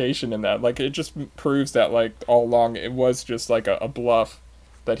justification in that? Like, it just proves that like all along it was just like a bluff,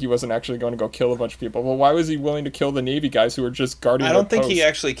 that he wasn't actually going to go kill a bunch of people. Well, why was he willing to kill the Navy guys who were just guarding I don't think post? he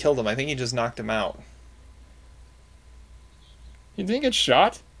actually killed him. I think he just knocked him out. You didn't get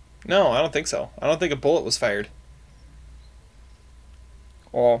shot? No, I don't think so. I don't think a bullet was fired.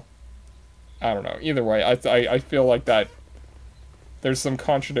 Well, I don't know. Either way, I feel like that there's some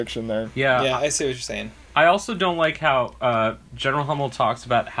contradiction there. Yeah, I see what you're saying. I also don't like how General Hummel talks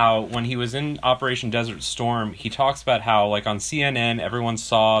about how when he was in Operation Desert Storm, he talks about how like on CNN everyone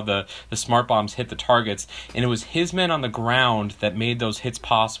saw the smart bombs hit the targets, and it was his men on the ground that made those hits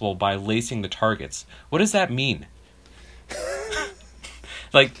possible by lacing the targets. What does that mean?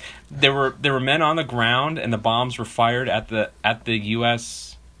 Like there were men on the ground and the bombs were fired at the US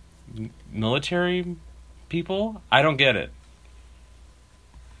military people? I don't get it.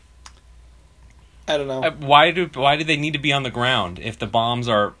 I don't know. Why do they need to be on the ground if the bombs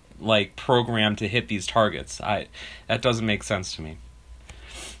are like programmed to hit these targets? That doesn't make sense to me.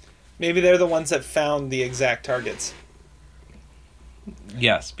 Maybe they're the ones that found the exact targets.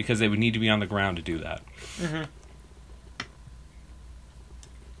 Yes, because they would need to be on the ground to do that. Mm-hmm.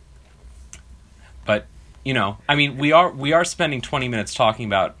 But, you know, I mean, we are spending 20 minutes talking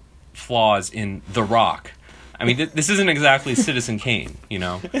about flaws in The Rock. I mean, this isn't exactly Citizen Kane, you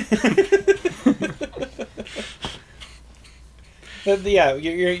know. But yeah,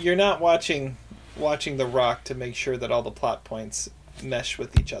 you're not watching The Rock to make sure that all the plot points mesh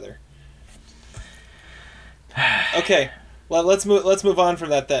with each other. Okay, well let's move on from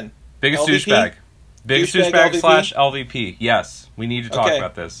that then. Biggest douchebag. Biggest douchebag / LVP. Yes, we need to talk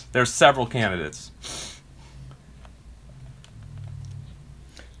about this. There's several candidates.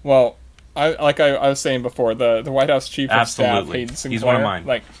 Well, I was saying before, the White House chief of staff, Hayden Sinclair, he's one of mine.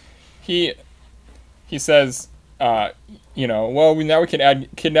 Like, he says, you know, well, now we can add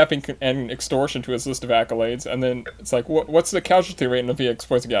kidnapping and extortion to his list of accolades, and then it's like, what's the casualty rate in a VX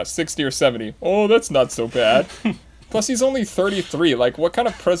poison gas? 60 or 70? Oh, that's not so bad. Plus, he's only 33. Like, what kind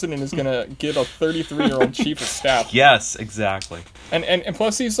of president is gonna get a 33-year-old chief of staff? Yes, exactly. And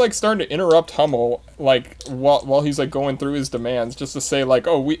plus, he's like starting to interrupt Hummel, like while he's like going through his demands, just to say like,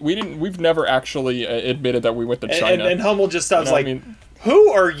 oh, we've never actually admitted that we went to China. And Hummel just stops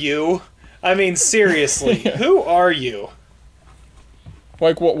who are you? I mean, seriously, who are you?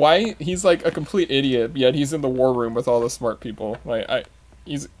 Like, why? He's like a complete idiot, yet he's in the war room with all the smart people. Like,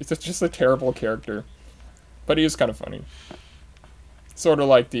 he's just a terrible character. But he is kind of funny. Sort of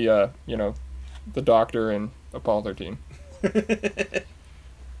like the, you know, the Doctor in Apollo 13.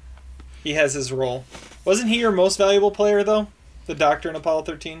 He has his role. Wasn't he your most valuable player, though? The Doctor in Apollo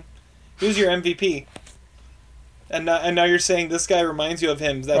 13? He was your MVP. And now you're saying this guy reminds you of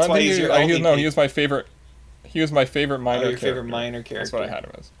him. That's why he's your LVP. No, he was my favorite. He was my favorite minor character. Favorite minor character. That's what I had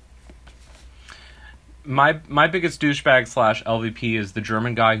him as. My biggest douchebag / LVP is the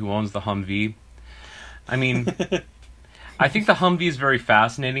German guy who owns the Humvee. I mean, I think the Humvee is very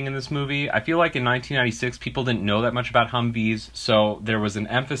fascinating in this movie. I feel like in 1996, people didn't know that much about Humvees, so there was an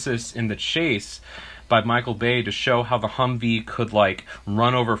emphasis in The Chase by Michael Bay to show how the Humvee could, like,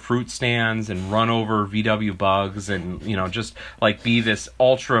 run over fruit stands and run over VW bugs and, you know, just, like, be this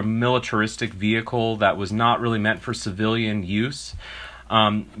ultra-militaristic vehicle that was not really meant for civilian use.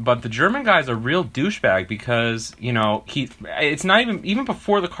 But the German guy's a real douchebag because, you know, it's not even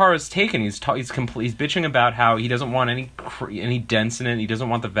before the car is taken, he's bitching about how he doesn't want any dents in it, he doesn't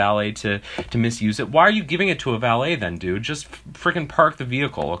want the valet to misuse it. Why are you giving it to a valet then, dude? Just freaking park the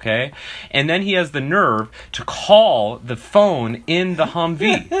vehicle, okay? And then he has the nerve to call the phone in the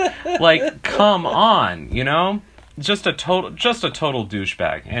Humvee. Like, come on, you know? Just a total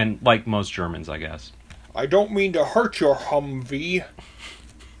douchebag, and like most Germans, I guess. I don't mean to hurt your Humvee.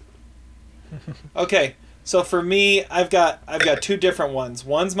 Okay, so for me, I've got two different ones.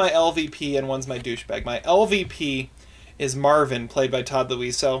 One's my LVP and one's my douchebag. My LVP is Marvin, played by Todd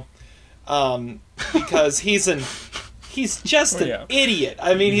Luiso, because he's just an idiot.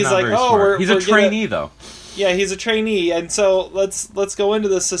 I mean, he's like, he's a trainee though. Yeah, he's a trainee, and so let's go into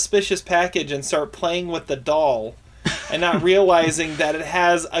the suspicious package and start playing with the doll, and not realizing that it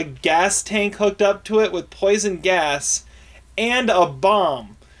has a gas tank hooked up to it with poison gas and a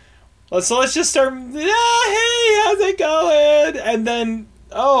bomb. So let's just start, hey, how's it going? And then,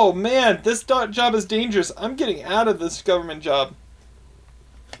 oh man, this job is dangerous. I'm getting out of this government job.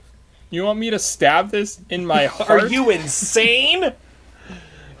 You want me to stab this in my heart? Are you insane?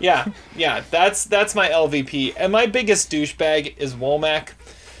 Yeah, that's my LVP. And my biggest douchebag is Womack.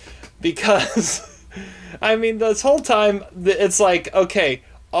 Because, I mean, this whole time, it's like, okay,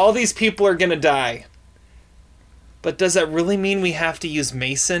 all these people are gonna die. But does that really mean we have to use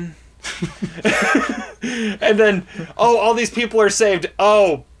Mason? And then, all these people are saved.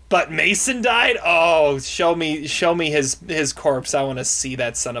 Oh, but Mason died? Oh, show me his corpse. I want to see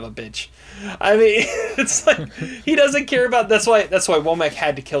that son of a bitch. I mean, it's like he doesn't care about. That's why Womack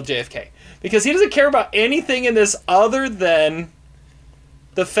had to kill JFK, because he doesn't care about anything in this other than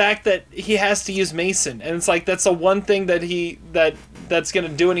the fact that he has to use Mason, and it's like that's the one thing that that's gonna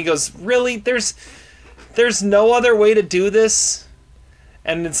do. And he goes, really? There's no other way to do this.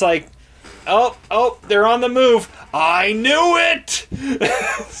 And it's like, oh, they're on the move. I knew it!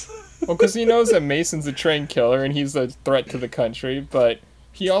 Well, because he knows that Mason's a trained killer and he's a threat to the country, but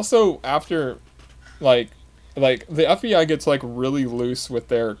he also, after, like the FBI gets, like, really loose with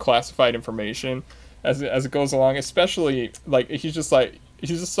their classified information as it goes along, especially, like, he just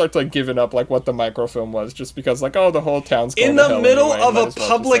starts, like, giving up, like, what the microfilm was, just because, like, the whole town's going in to the hell middle anyway, of a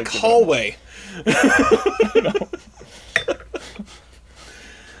public hallway.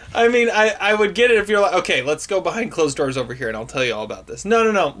 I mean, I would get it if you're like, okay, let's go behind closed doors over here and I'll tell you all about this.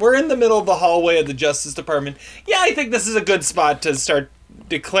 No. We're in the middle of the hallway of the Justice Department. Yeah, I think this is a good spot to start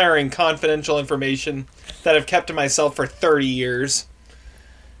declaring confidential information that I've kept to myself for 30 years.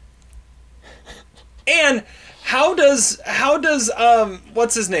 And how does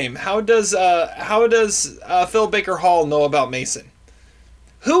what's his name? How does Phil Baker Hall know about Mason?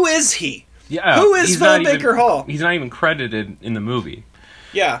 Who is he? Yeah, who is Phil Baker Hall? He's not even credited in the movie.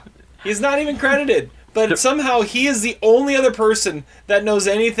 Yeah, he's not even credited, but somehow he is the only other person that knows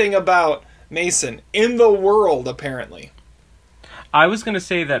anything about Mason in the world, apparently. I was going to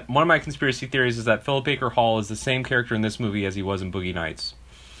say that one of my conspiracy theories is that Philip Baker Hall is the same character in this movie as he was in Boogie Nights.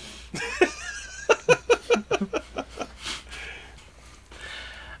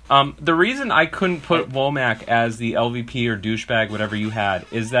 The reason I couldn't put Womack as the LVP or douchebag, whatever you had,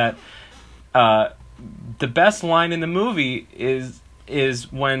 is that the best line in the movie is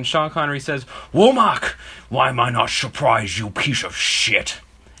when Sean Connery says, "Womack, why am I not surprised, you piece of shit?"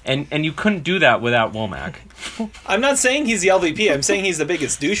 And you couldn't do that without Womack. I'm not saying he's the LVP. I'm saying he's the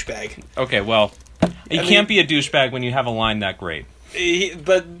biggest douchebag. Okay, well, you can't be a douchebag when you have a line that great.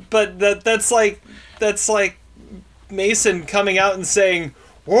 But that's like Mason coming out and saying,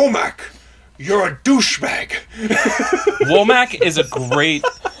 "Womack, you're a douchebag." Womack is a great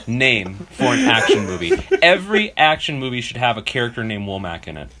name for an action movie. Every action movie should have a character named Womack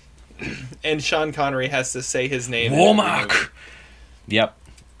in it. And Sean Connery has to say his name. Womack! Yep.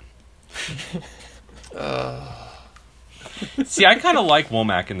 See, I kind of like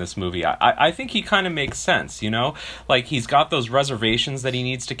Womack in this movie. I think he kind of makes sense, you know? Like, he's got those reservations that he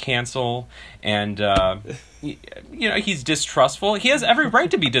needs to cancel, and, you know, he's distrustful. He has every right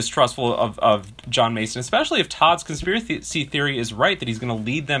to be distrustful of John Mason, especially if Todd's conspiracy theory is right, that he's going to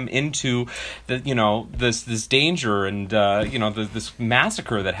lead them into, this danger and, this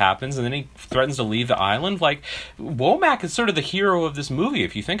massacre that happens, and then he threatens to leave the island. Like, Womack is sort of the hero of this movie,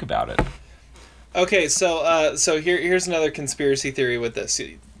 if you think about it. Okay, so here's another conspiracy theory with this.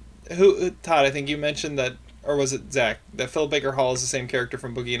 Todd, I think you mentioned that, or was it Zach, that Phil Baker Hall is the same character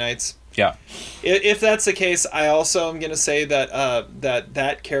from Boogie Nights? Yeah. If that's the case, I also am going to say that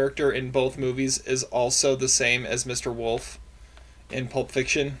that character in both movies is also the same as Mr. Wolf in Pulp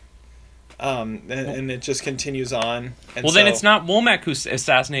Fiction. And it just continues on. And then it's not Womack who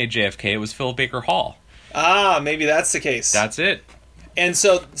assassinated JFK, it was Phil Baker Hall. Ah, maybe that's the case. That's it. And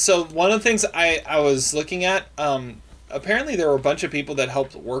so one of the things I was looking at, apparently there were a bunch of people that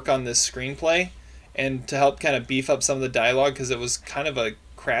helped work on this screenplay and to help kind of beef up some of the dialogue, because it was kind of a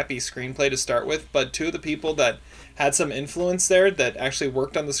crappy screenplay to start with. But two of the people that had some influence there that actually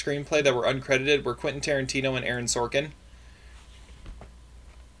worked on the screenplay that were uncredited were Quentin Tarantino and Aaron Sorkin.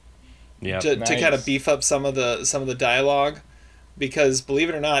 to kind of beef up some of the dialogue, because believe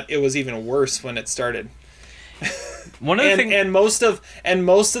it or not, it was even worse when it started. One of the things, and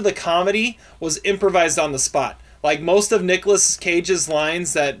most of the comedy was improvised on the spot. Like most of Nicolas Cage's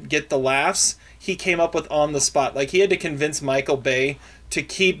lines that get the laughs, he came up with on the spot. Like he had to convince Michael Bay to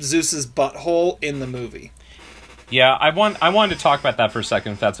keep Zeus's butthole in the movie. Yeah, I wanted to talk about that for a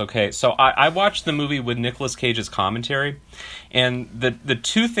second, if that's okay. So I watched the movie with Nicolas Cage's commentary, and the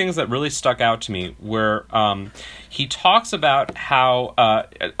two things that really stuck out to me were he talks about how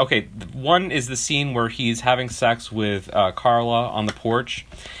one is the scene where he's having sex with Carla on the porch,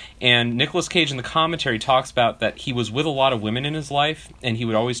 and Nicolas Cage in the commentary talks about that he was with a lot of women in his life, and he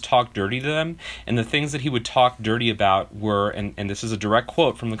would always talk dirty to them, and the things that he would talk dirty about were, and this is a direct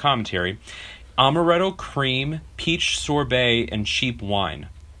quote from the commentary, amaretto cream, peach sorbet, and cheap wine.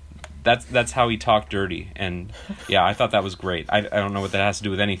 That's how he talked dirty, and yeah, I thought that was great. I don't know what that has to do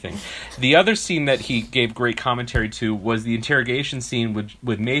with anything. The other scene that he gave great commentary to was the interrogation scene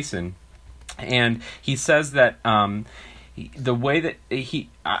with Mason, and he says that the way that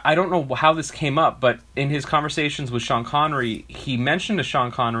I don't know how this came up, but in his conversations with Sean Connery, he mentioned to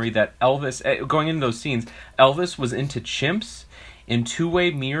Sean Connery that Elvis, going into those scenes, Elvis was into chimps in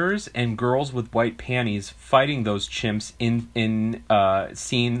two-way mirrors and girls with white panties fighting those chimps in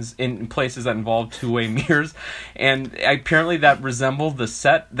scenes in places that involved two-way mirrors, and apparently that resembled the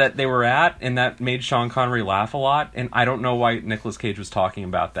set that they were at, and that made Sean Connery laugh a lot. And I don't know why Nicolas Cage was talking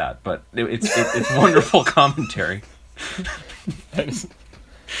about that, but it's wonderful commentary. It's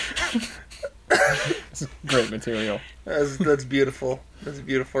great material. That's beautiful. That's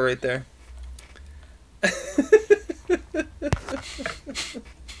beautiful right there.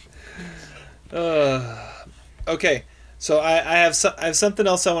 Okay, so I have something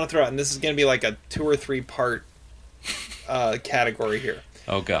else I want to throw out, and this is going to be like a 2 or 3 part category here.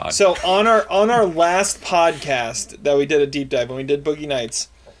 Oh God! So on our last podcast that we did a deep dive when we did Boogie Nights,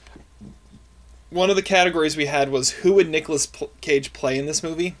 one of the categories we had was who would Nicolas Cage play in this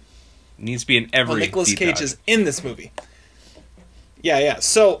movie? Needs to be in every. Well, Nicolas deep Cage dive. is in this movie. Yeah.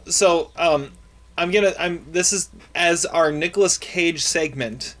 So this is as our Nicolas Cage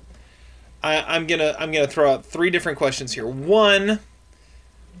segment. I'm gonna throw out 3 different questions here. 1,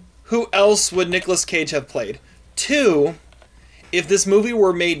 who else would Nicolas Cage have played? 2, if this movie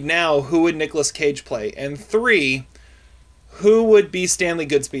were made now, who would Nicolas Cage play? And 3, who would be Stanley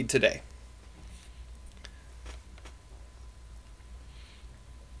Goodspeed today?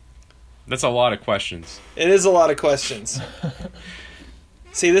 That's a lot of questions. It is a lot of questions.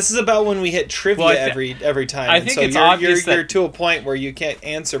 See, this is about when we hit trivia every time. I think it's obvious you're to a point where you can't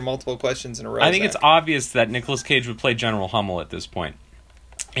answer multiple questions in a row. I think it's obvious that Nicolas Cage would play General Hummel at this point.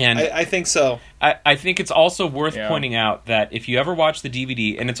 And I think so. I think it's also worth pointing out that if you ever watch the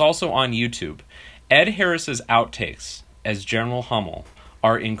DVD, and it's also on YouTube, Ed Harris's outtakes as General Hummel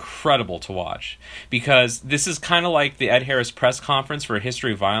are incredible to watch, because this is kind of like the Ed Harris press conference for A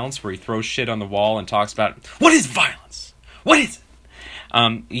History of Violence, where he throws shit on the wall and talks about, what is violence? What is it?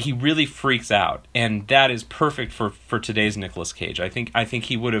 He really freaks out, and that is perfect for today's Nicolas Cage. I think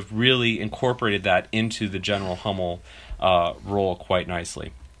he would have really incorporated that into the General Hummel role quite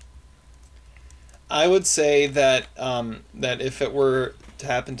nicely. I would say that that if it were to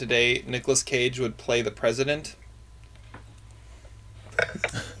happen today, Nicolas Cage would play the president.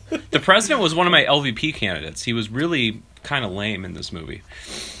 The president was one of my LVP candidates. He was really kind of lame in this movie.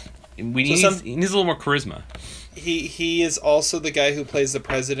 He needs a little more charisma. He is also the guy who plays the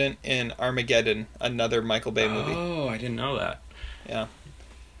president in Armageddon, another Michael Bay movie. Oh, I didn't know that. Yeah.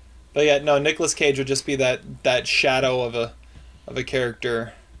 But yeah, no, Nicolas Cage would just be that shadow of a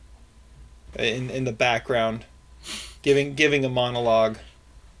character in the background, giving a monologue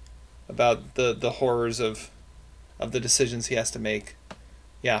about the horrors of the decisions he has to make.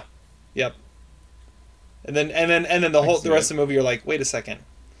 Yeah. Yep. And then the rest of the movie, you're like, wait a second.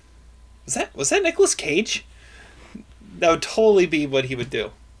 Was that Nicolas Cage? That would totally be what he would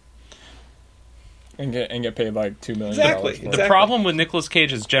do. And get paid like $2 million. Exactly. The problem with Nicolas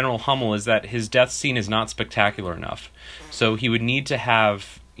Cage as General Hummel is that his death scene is not spectacular enough. So he would need to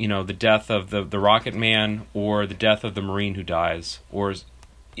have, the death of the Rocket Man, or the death of the Marine who dies, or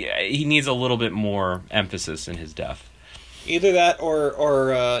he needs a little bit more emphasis in his death. Either that,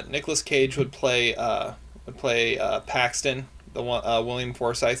 or Nicolas Cage would play Paxton, the one, William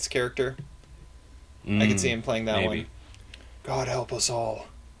Forsythe's character. I could see him playing that one. God help us all.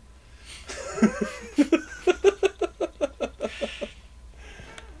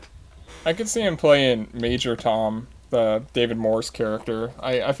 I could see him playing Major Tom, the David Morse character.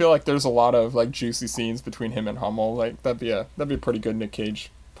 I feel like there's a lot of like juicy scenes between him and Hummel. Like that'd be a pretty good Nick Cage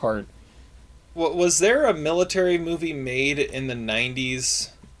part. Was there a military movie made in the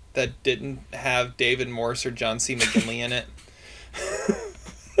 90s that didn't have David Morse or John C. McGinley in it?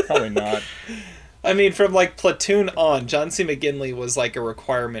 Probably not. I mean, from like Platoon on, John C. McGinley was like a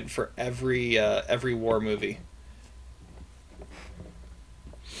requirement for every war movie.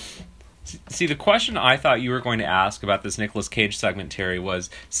 See, the question I thought you were going to ask about this Nicolas Cage segment, Terry, was,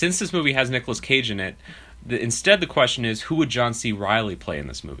 since this movie has Nicolas Cage in it, instead the question is, who would John C. Reilly play in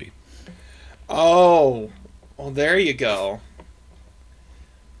this movie? Oh, well, there you go.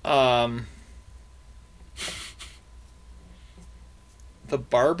 The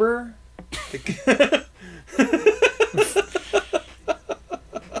barber?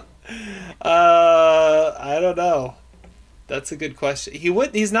 I don't know. That's a good question.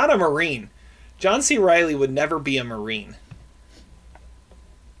 He's not a Marine. John C. Reilly would never be a Marine.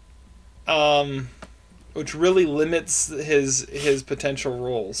 Which really limits his potential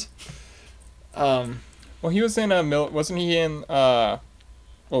roles. Well, he was in wasn't he in what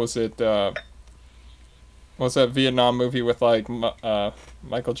was it? What was that Vietnam movie with like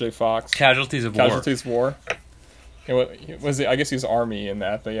Michael J. Fox? Casualties of War. I guess he was Army in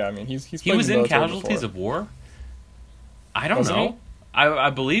that, but yeah, I mean he was in Casualties of War. I don't know. I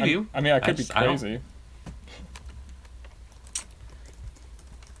believe you. I mean, I could be crazy.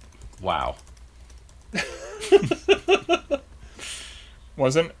 Wow.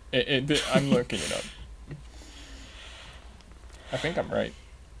 Wasn't it? I'm looking it up. I think I'm right.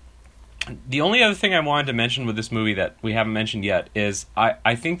 The only other thing I wanted to mention with this movie that we haven't mentioned yet is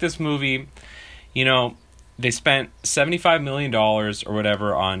I think this movie, they spent $75 million or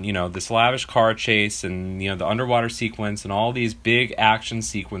whatever on, this lavish car chase and, the underwater sequence and all these big action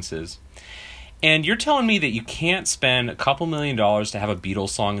sequences. And you're telling me that you can't spend a couple $1 million to have a Beatles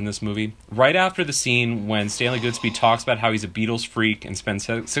song in this movie? Right after the scene when Stanley Goodspeed talks about how he's a Beatles freak and spends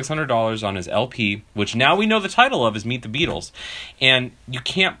 $600 on his LP, which now we know the title of is Meet the Beatles, and you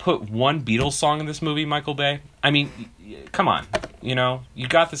can't put one Beatles song in this movie, Michael Bay? I mean, come on. You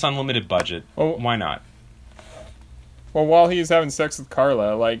got this unlimited budget. Well, why not? Well, while he's having sex with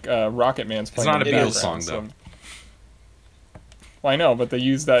Carla, like Rocket Man's playing. It's not a Beatles song, though. Well, I know, but they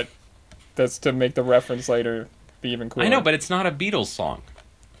use that. That's to make the reference later be even cooler. I know, but it's not a Beatles song.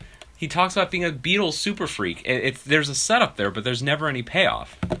 He talks about being a Beatles super freak. There's a setup there, but there's never any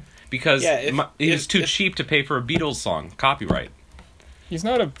payoff. Because he's too cheap to pay for a Beatles song. Copyright. He's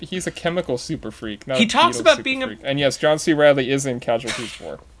a chemical super freak. Not he talks about being freak. And yes, John C. Reilly is in Casualties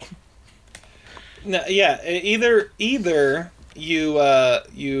 4. No, yeah, either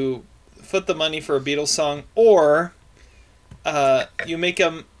you foot the money for a Beatles song, or you make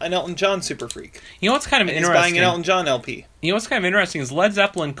him an Elton John super freak. You know what's kind of interesting? He's buying an Elton John LP. You know what's kind of interesting is Led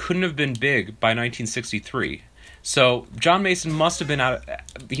Zeppelin couldn't have been big by 1963. So John Mason must have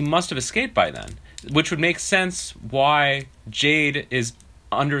escaped by then, which would make sense why Jade is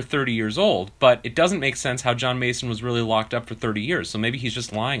under 30 years old, but it doesn't make sense how John Mason was really locked up for 30 years. So maybe he's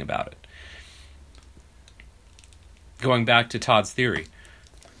just lying about it. Going back to Todd's theory.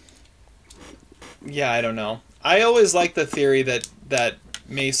 Yeah, I don't know. I always like the theory that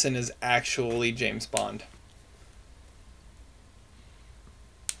Mason is actually James Bond.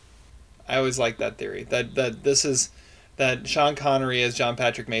 I always like that theory. That Sean Connery as John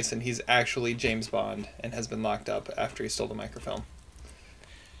Patrick Mason, he's actually James Bond and has been locked up after he stole the microfilm.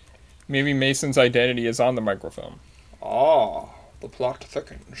 Maybe Mason's identity is on the microfilm. Oh, the plot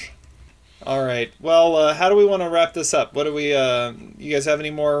thickens. All right. Well, how do we want to wrap this up? What do we? You guys have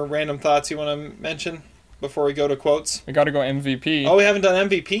any more random thoughts you want to mention before we go to quotes? We got to go MVP. Oh, we haven't done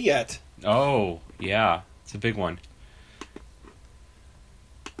MVP yet. Oh, yeah, it's a big one.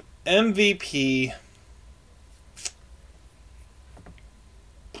 MVP.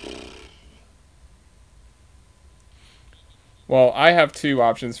 Well, I have two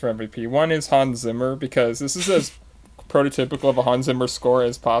options for MVP. One is Hans Zimmer, because this is as prototypical of a Hans Zimmer score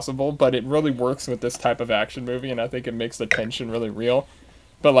as possible, but it really works with this type of action movie, and I think it makes the tension really real.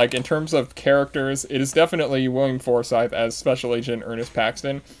 But like in terms of characters, it is definitely William Forsythe as Special Agent Ernest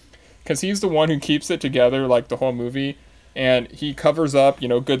Paxton, because he's the one who keeps it together like the whole movie, and he covers up,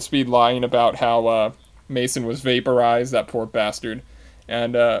 Goodspeed lying about how Mason was vaporized, that poor bastard,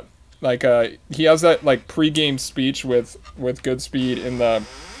 and he has that like pre-game speech with Goodspeed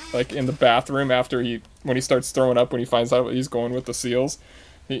in the bathroom when he starts throwing up when he finds out he's going with the SEALs.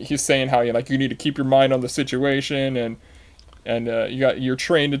 He's saying how you need to keep your mind on the situation and you're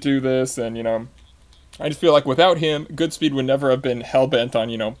trained to do this, and I just feel like without him, Goodspeed would never have been hell-bent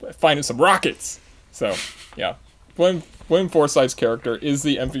on finding some rockets. So yeah, William Forsythe's character is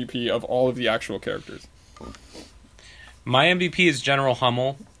the MVP of all of the actual characters. My MVP is General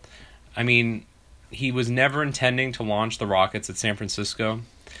Hummel. I mean, he was never intending to launch the rockets at San Francisco.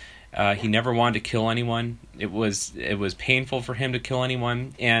 He never wanted to kill anyone. It was painful for him to kill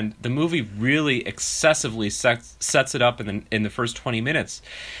anyone, and the movie really excessively sets it up in the first 20 minutes,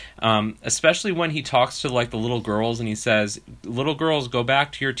 especially when he talks to like the little girls and he says, "Little girls, go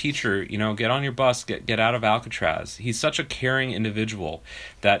back to your teacher. Get on your bus. Get out of Alcatraz." He's such a caring individual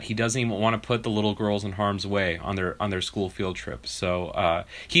that he doesn't even want to put the little girls in harm's way on their school field trip. So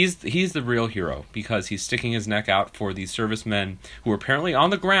he's the real hero because he's sticking his neck out for these servicemen who are apparently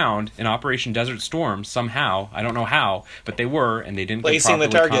on the ground in Operation Desert Storm somehow. I don't know how, but they were, and they didn't lacing the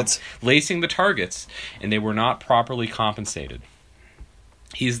targets. Lacing the targets, and they were not properly compensated.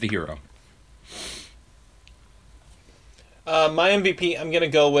 He's the hero. My MVP, I'm going to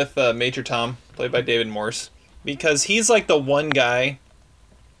go with Major Tom, played by David Morse, because he's like the one guy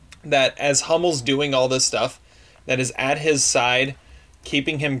that, as Hummel's doing all this stuff, that is at his side,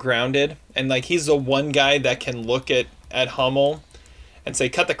 keeping him grounded, and like he's the one guy that can look at Hummel and say,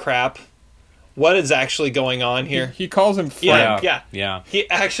 "Cut the crap. What is actually going on here?" He calls him Frank. Yeah. He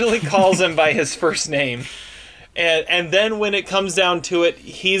actually calls him by his first name. And then when it comes down to it,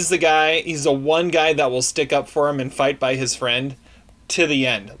 he's the one guy that will stick up for him and fight by his friend to the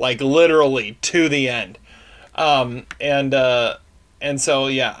end. Like literally to the end. And so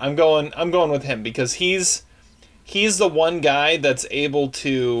yeah, I'm going with him because he's the one guy that's able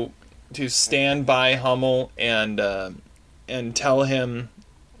to stand by Hummel and tell him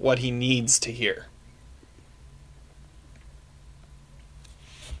what he needs to hear.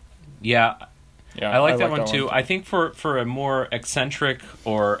 Yeah, I like that one too. I think for a more eccentric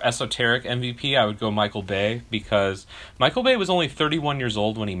or esoteric MVP, I would go Michael Bay, because Michael Bay was only 31 years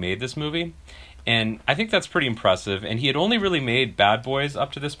old when he made this movie, and I think that's pretty impressive. And he had only really made Bad Boys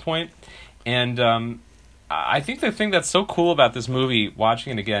up to this point, and I think the thing that's so cool about this movie,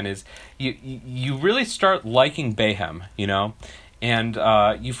 watching it again, is you really start liking Bayhem, and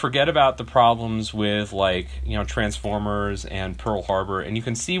you forget about the problems with Transformers and Pearl Harbor, and you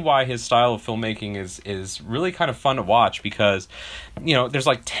can see why his style of filmmaking is really kind of fun to watch, because there's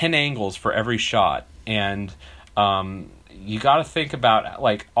like 10 angles for every shot, and you got to think about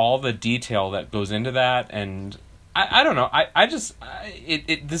like all the detail that goes into that. And I don't know,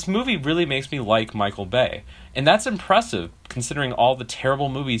 this movie really makes me like Michael Bay, and that's impressive considering all the terrible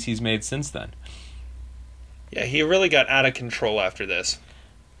movies he's made since then. Yeah, he really got out of control after this.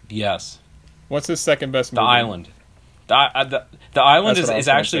 Yes. What's his second best movie? The Island. The Island is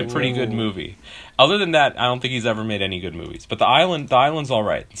actually a pretty good movie. Other than that, I don't think he's ever made any good movies. But The Island's all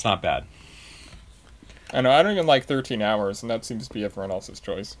right. It's not bad. I know. I don't even like 13 Hours, and that seems to be everyone else's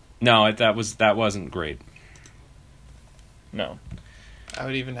choice. No, that wasn't great. No. I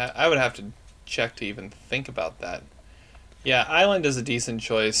would have to check to even think about that. Yeah, Island is a decent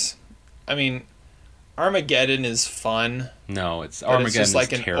choice. I mean, Armageddon is fun. No, Armageddon is just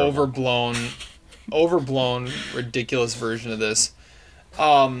like an terrible. overblown, ridiculous version of this.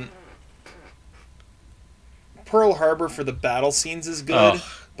 Pearl Harbor for the battle scenes is good,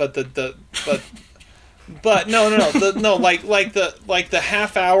 but the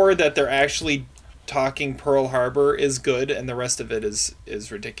half hour that they're actually talking Pearl Harbor is good, and the rest of it is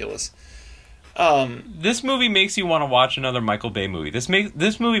ridiculous. This movie makes you want to watch another Michael Bay movie. This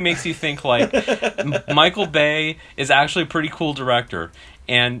movie makes you think like Michael Bay is actually a pretty cool director,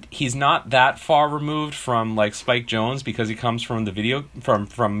 and he's not that far removed from like Spike Jonze, because he comes from the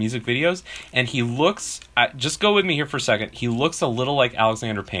from music videos, and he looks just go with me here for a second. He looks a little like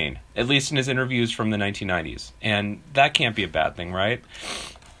Alexander Payne, at least in his interviews from the 1990s, and that can't be a bad thing, right?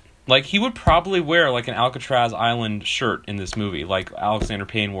 Like, he would probably wear, like, an Alcatraz Island shirt in this movie, like Alexander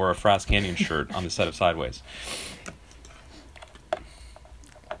Payne wore a Frass Canyon shirt on the set of Sideways.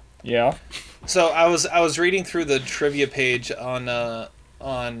 Yeah. So I was reading through the trivia page on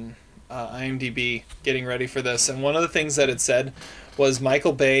IMDb, getting ready for this, and one of the things that it said was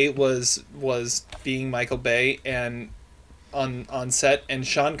Michael Bay was being Michael Bay and on set, and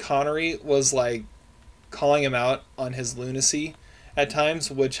Sean Connery was, like, calling him out on his lunacy at times,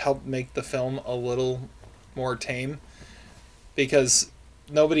 which helped make the film a little more tame, because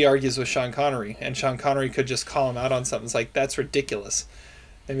nobody argues with Sean Connery, and Sean Connery could just call him out on something. It's like, that's ridiculous,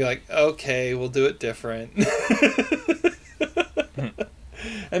 and be like, okay, we'll do it different.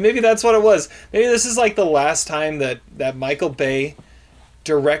 And maybe that's what it was. Maybe this is like the last time that Michael Bay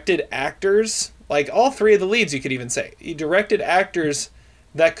directed actors, like all three of the leads, you could even say. He directed actors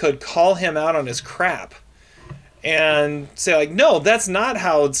that could call him out on his crap and say, like, no, that's not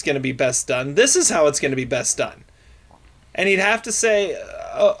how it's going to be best done. This is how it's going to be best done. And he'd have to say,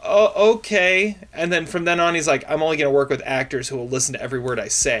 okay. And then from then on, he's like, I'm only going to work with actors who will listen to every word I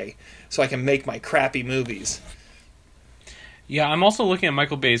say so I can make my crappy movies. Yeah, I'm also looking at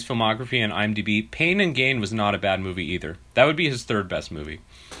Michael Bay's filmography on IMDb. Pain and Gain was not a bad movie either. That would be his third best movie.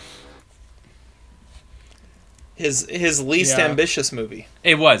 His least ambitious movie.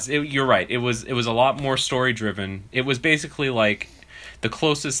 It was. You're right. It was a lot more story driven. It was basically like the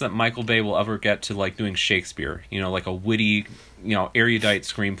closest that Michael Bay will ever get to like doing Shakespeare. You know, like a witty, erudite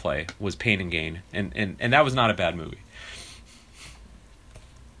screenplay was Pain and Gain, and that was not a bad movie.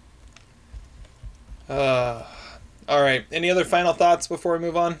 All right. Any other final thoughts before we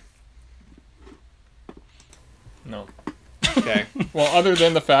move on? No. Okay. Well, other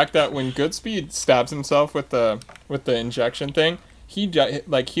than the fact that when Goodspeed stabs himself with the injection thing, he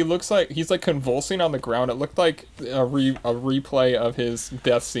looks like he's like convulsing on the ground. It looked like a replay of his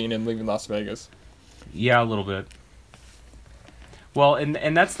death scene in Leaving Las Vegas. Yeah, a little bit. Well,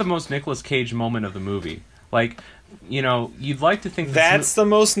 and that's the most Nicolas Cage moment of the movie. Like, you'd like to think that's the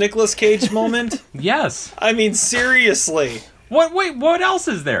most Nicolas Cage moment? Yes. I mean, seriously. What else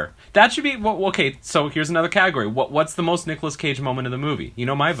is there? That should be... Well, okay, so here's another category. What's the most Nicolas Cage moment of the movie? You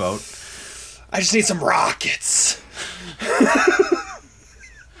know my vote. I just need some rockets.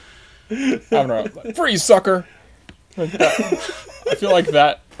 I don't know. Freeze, sucker! Like that. I feel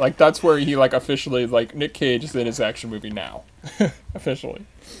like that's where he officially Nick Cage is in his action movie now. Officially.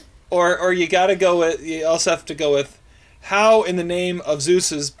 Or you gotta go with... You also have to go with... How in the name of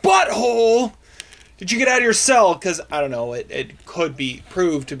Zeus's butthole... Did you get out of your cell? Because, I don't know, it could be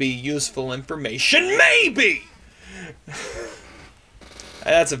proved to be useful information. Maybe!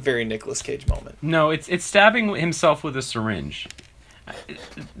 That's a very Nicolas Cage moment. No, it's stabbing himself with a syringe.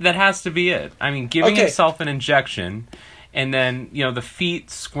 That has to be it. I mean, giving himself an injection, and then, the feet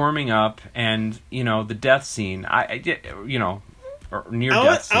squirming up, and, the death scene. Or near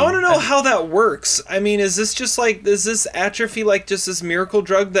death scene. I want to know how that works. I mean, is this atrophy just this miracle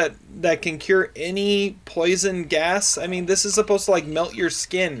drug that can cure any poison gas? I mean, this is supposed to melt your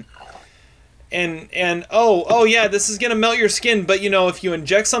skin. And oh yeah, this is gonna melt your skin, but if you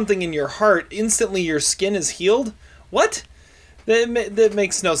inject something in your heart, instantly your skin is healed? What? That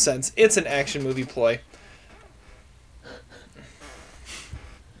makes no sense. It's an action movie ploy.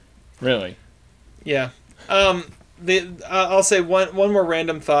 Really? Yeah. I'll say one more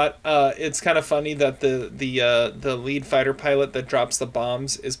random thought. It's kind of funny that the lead fighter pilot that drops the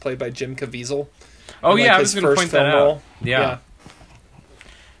bombs is played by Jim Caviezel. Oh yeah, I was going to point that out.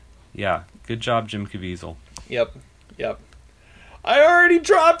 Yeah. Good job, Jim Caviezel. Yep. I already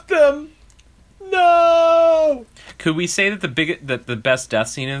dropped them. No. Could we say that the best death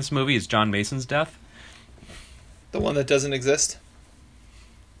scene in this movie is John Mason's death? The one that doesn't exist.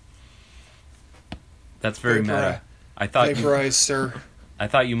 That's very meta. I thought Vaporize, sir. I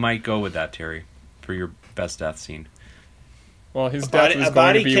thought you might go with that, Terry, for your best death scene. Well, his death is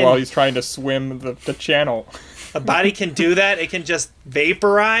going to be while he's trying to swim the channel. A body can do that? It can just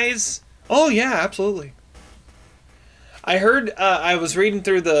vaporize? Oh yeah, absolutely. I heard. I was reading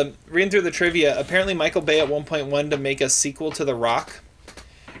through the trivia. Apparently, Michael Bay at one point wanted to make a sequel to The Rock,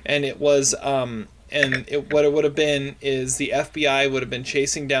 and it was what it would have been is the FBI would have been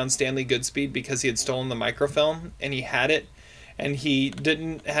chasing down Stanley Goodspeed because he had stolen the microfilm, and he had it, and he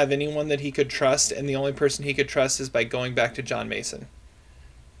didn't have anyone that he could trust, and the only person he could trust is by going back to John Mason.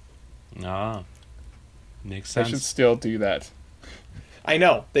 Ah, makes sense. They should still do that. I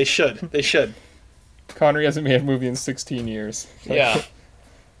know they should. They should. Connery hasn't made a movie in 16 years. Yeah.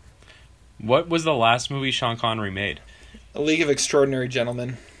 What was the last movie Sean Connery made? A League of Extraordinary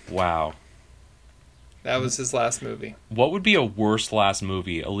Gentlemen. Wow. That was his last movie. What would be a worse last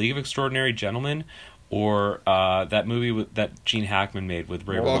movie? A League of Extraordinary Gentlemen, or that movie that Gene Hackman made with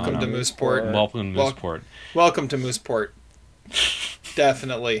Ray Romano? Welcome to Mooseport. Welcome to Mooseport. Welcome to Mooseport.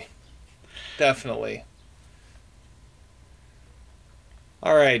 Definitely.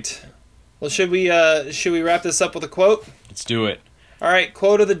 All right. Well, should we wrap this up with a quote? Let's do it. All right,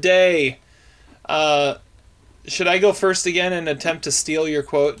 quote of the day. Should I go first again and attempt to steal your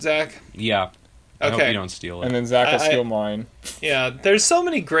quote, Zach? Yeah. I hope you don't steal it. And then Zach will steal mine. Yeah, there's so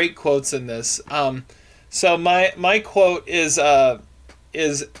many great quotes in this. So my quote is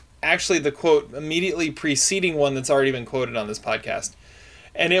actually the quote immediately preceding one that's already been quoted on this podcast.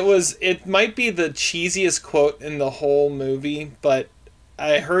 And it might be the cheesiest quote in the whole movie, but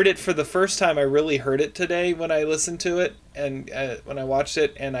I heard it for the first time. I really heard it today when I listened to it and when I watched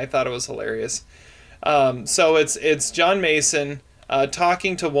it, and I thought it was hilarious. So it's John Mason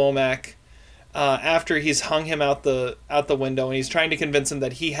talking to Womack after he's hung him out the window, and he's trying to convince him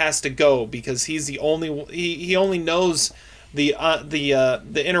that he has to go because he's the only he only knows the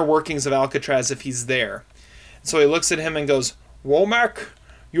inner workings of Alcatraz if he's there. So he looks at him and goes, "Womack,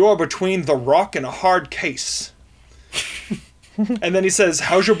 you are between the rock and a hard case." And then he says,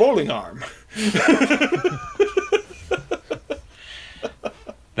 "How's your bowling arm?"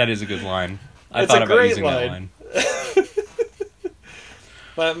 That is a good line. I It's thought a about great using line.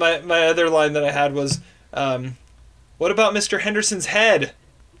 that line. My other line that I had was, "What about Mr. Henderson's head?" And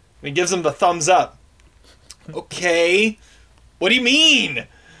he gives him the thumbs up. Okay, what do you mean?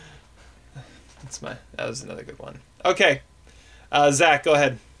 That was another good one. Okay, Zach, go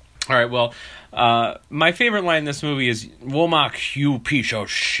ahead. All right, well, my favorite line in this movie is, "Womack, you piece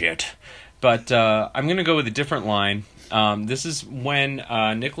of shit." But I'm going to go with a different line. This is when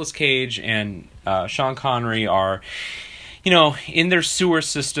Nicolas Cage and Sean Connery are, in their sewer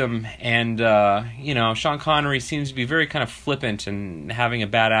system, and, Sean Connery seems to be very kind of flippant and having a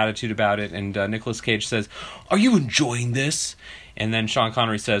bad attitude about it, and Nicolas Cage says, "Are you enjoying this?" And then Sean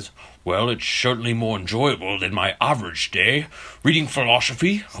Connery says, "Well, it's certainly more enjoyable than my average day. Reading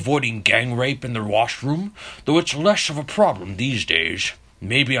philosophy, avoiding gang rape in the washroom, though it's less of a problem these days.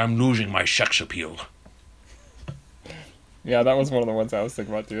 Maybe I'm losing my sex appeal." Yeah, that was one of the ones I was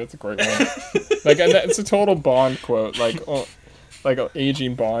thinking about too. It's a great one. And it's a total Bond quote, like an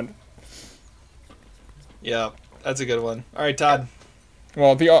aging Bond. Yeah, that's a good one. All right, Todd.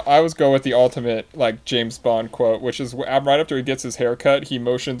 Well, I always go with the ultimate James Bond quote, which is right after he gets his hair cut, he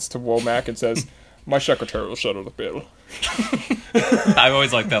motions to Womack and says, "My secretary will settle the bill." I've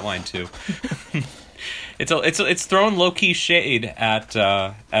always liked that line too. It's thrown low key shade at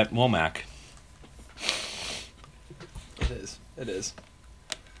Womack. It is.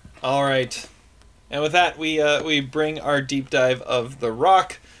 All right, and with that, we bring our deep dive of The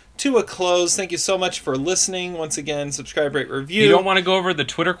Rock to a close. Thank you so much for listening. Once again, subscribe, rate, review. You don't want to go over the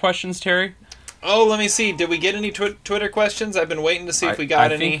Twitter questions, Terry? Oh, let me see. Did we get any Twitter questions? I've been waiting to see if we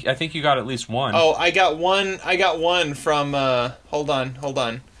got any. I think you got at least one. Oh, I got one from. Hold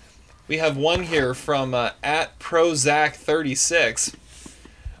on. We have one here from at Prozac36.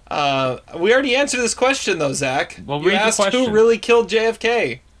 We already answered this question though, Zach. Well, you asked who really killed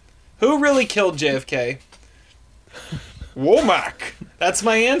JFK. Who really killed JFK? Womack. That's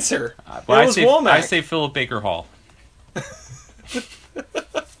my answer. Womack. I say Philip Baker Hall.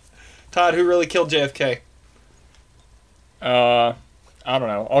 Todd, who really killed JFK? I don't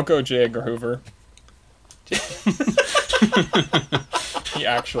know. I'll go J. Edgar Hoover. He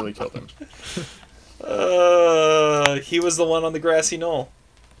actually killed him. He was the one on the grassy knoll.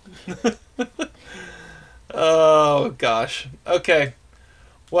 Oh gosh. Okay.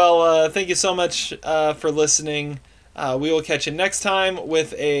 Well, thank you so much for listening. We will catch you next time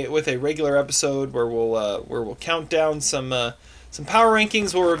with a regular episode where we'll count down some power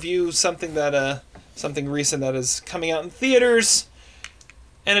rankings. We'll review something recent that is coming out in theaters.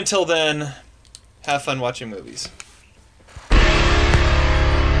 And until then, have fun watching movies.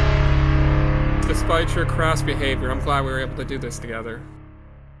 Despite your crass behavior, I'm glad we were able to do this together.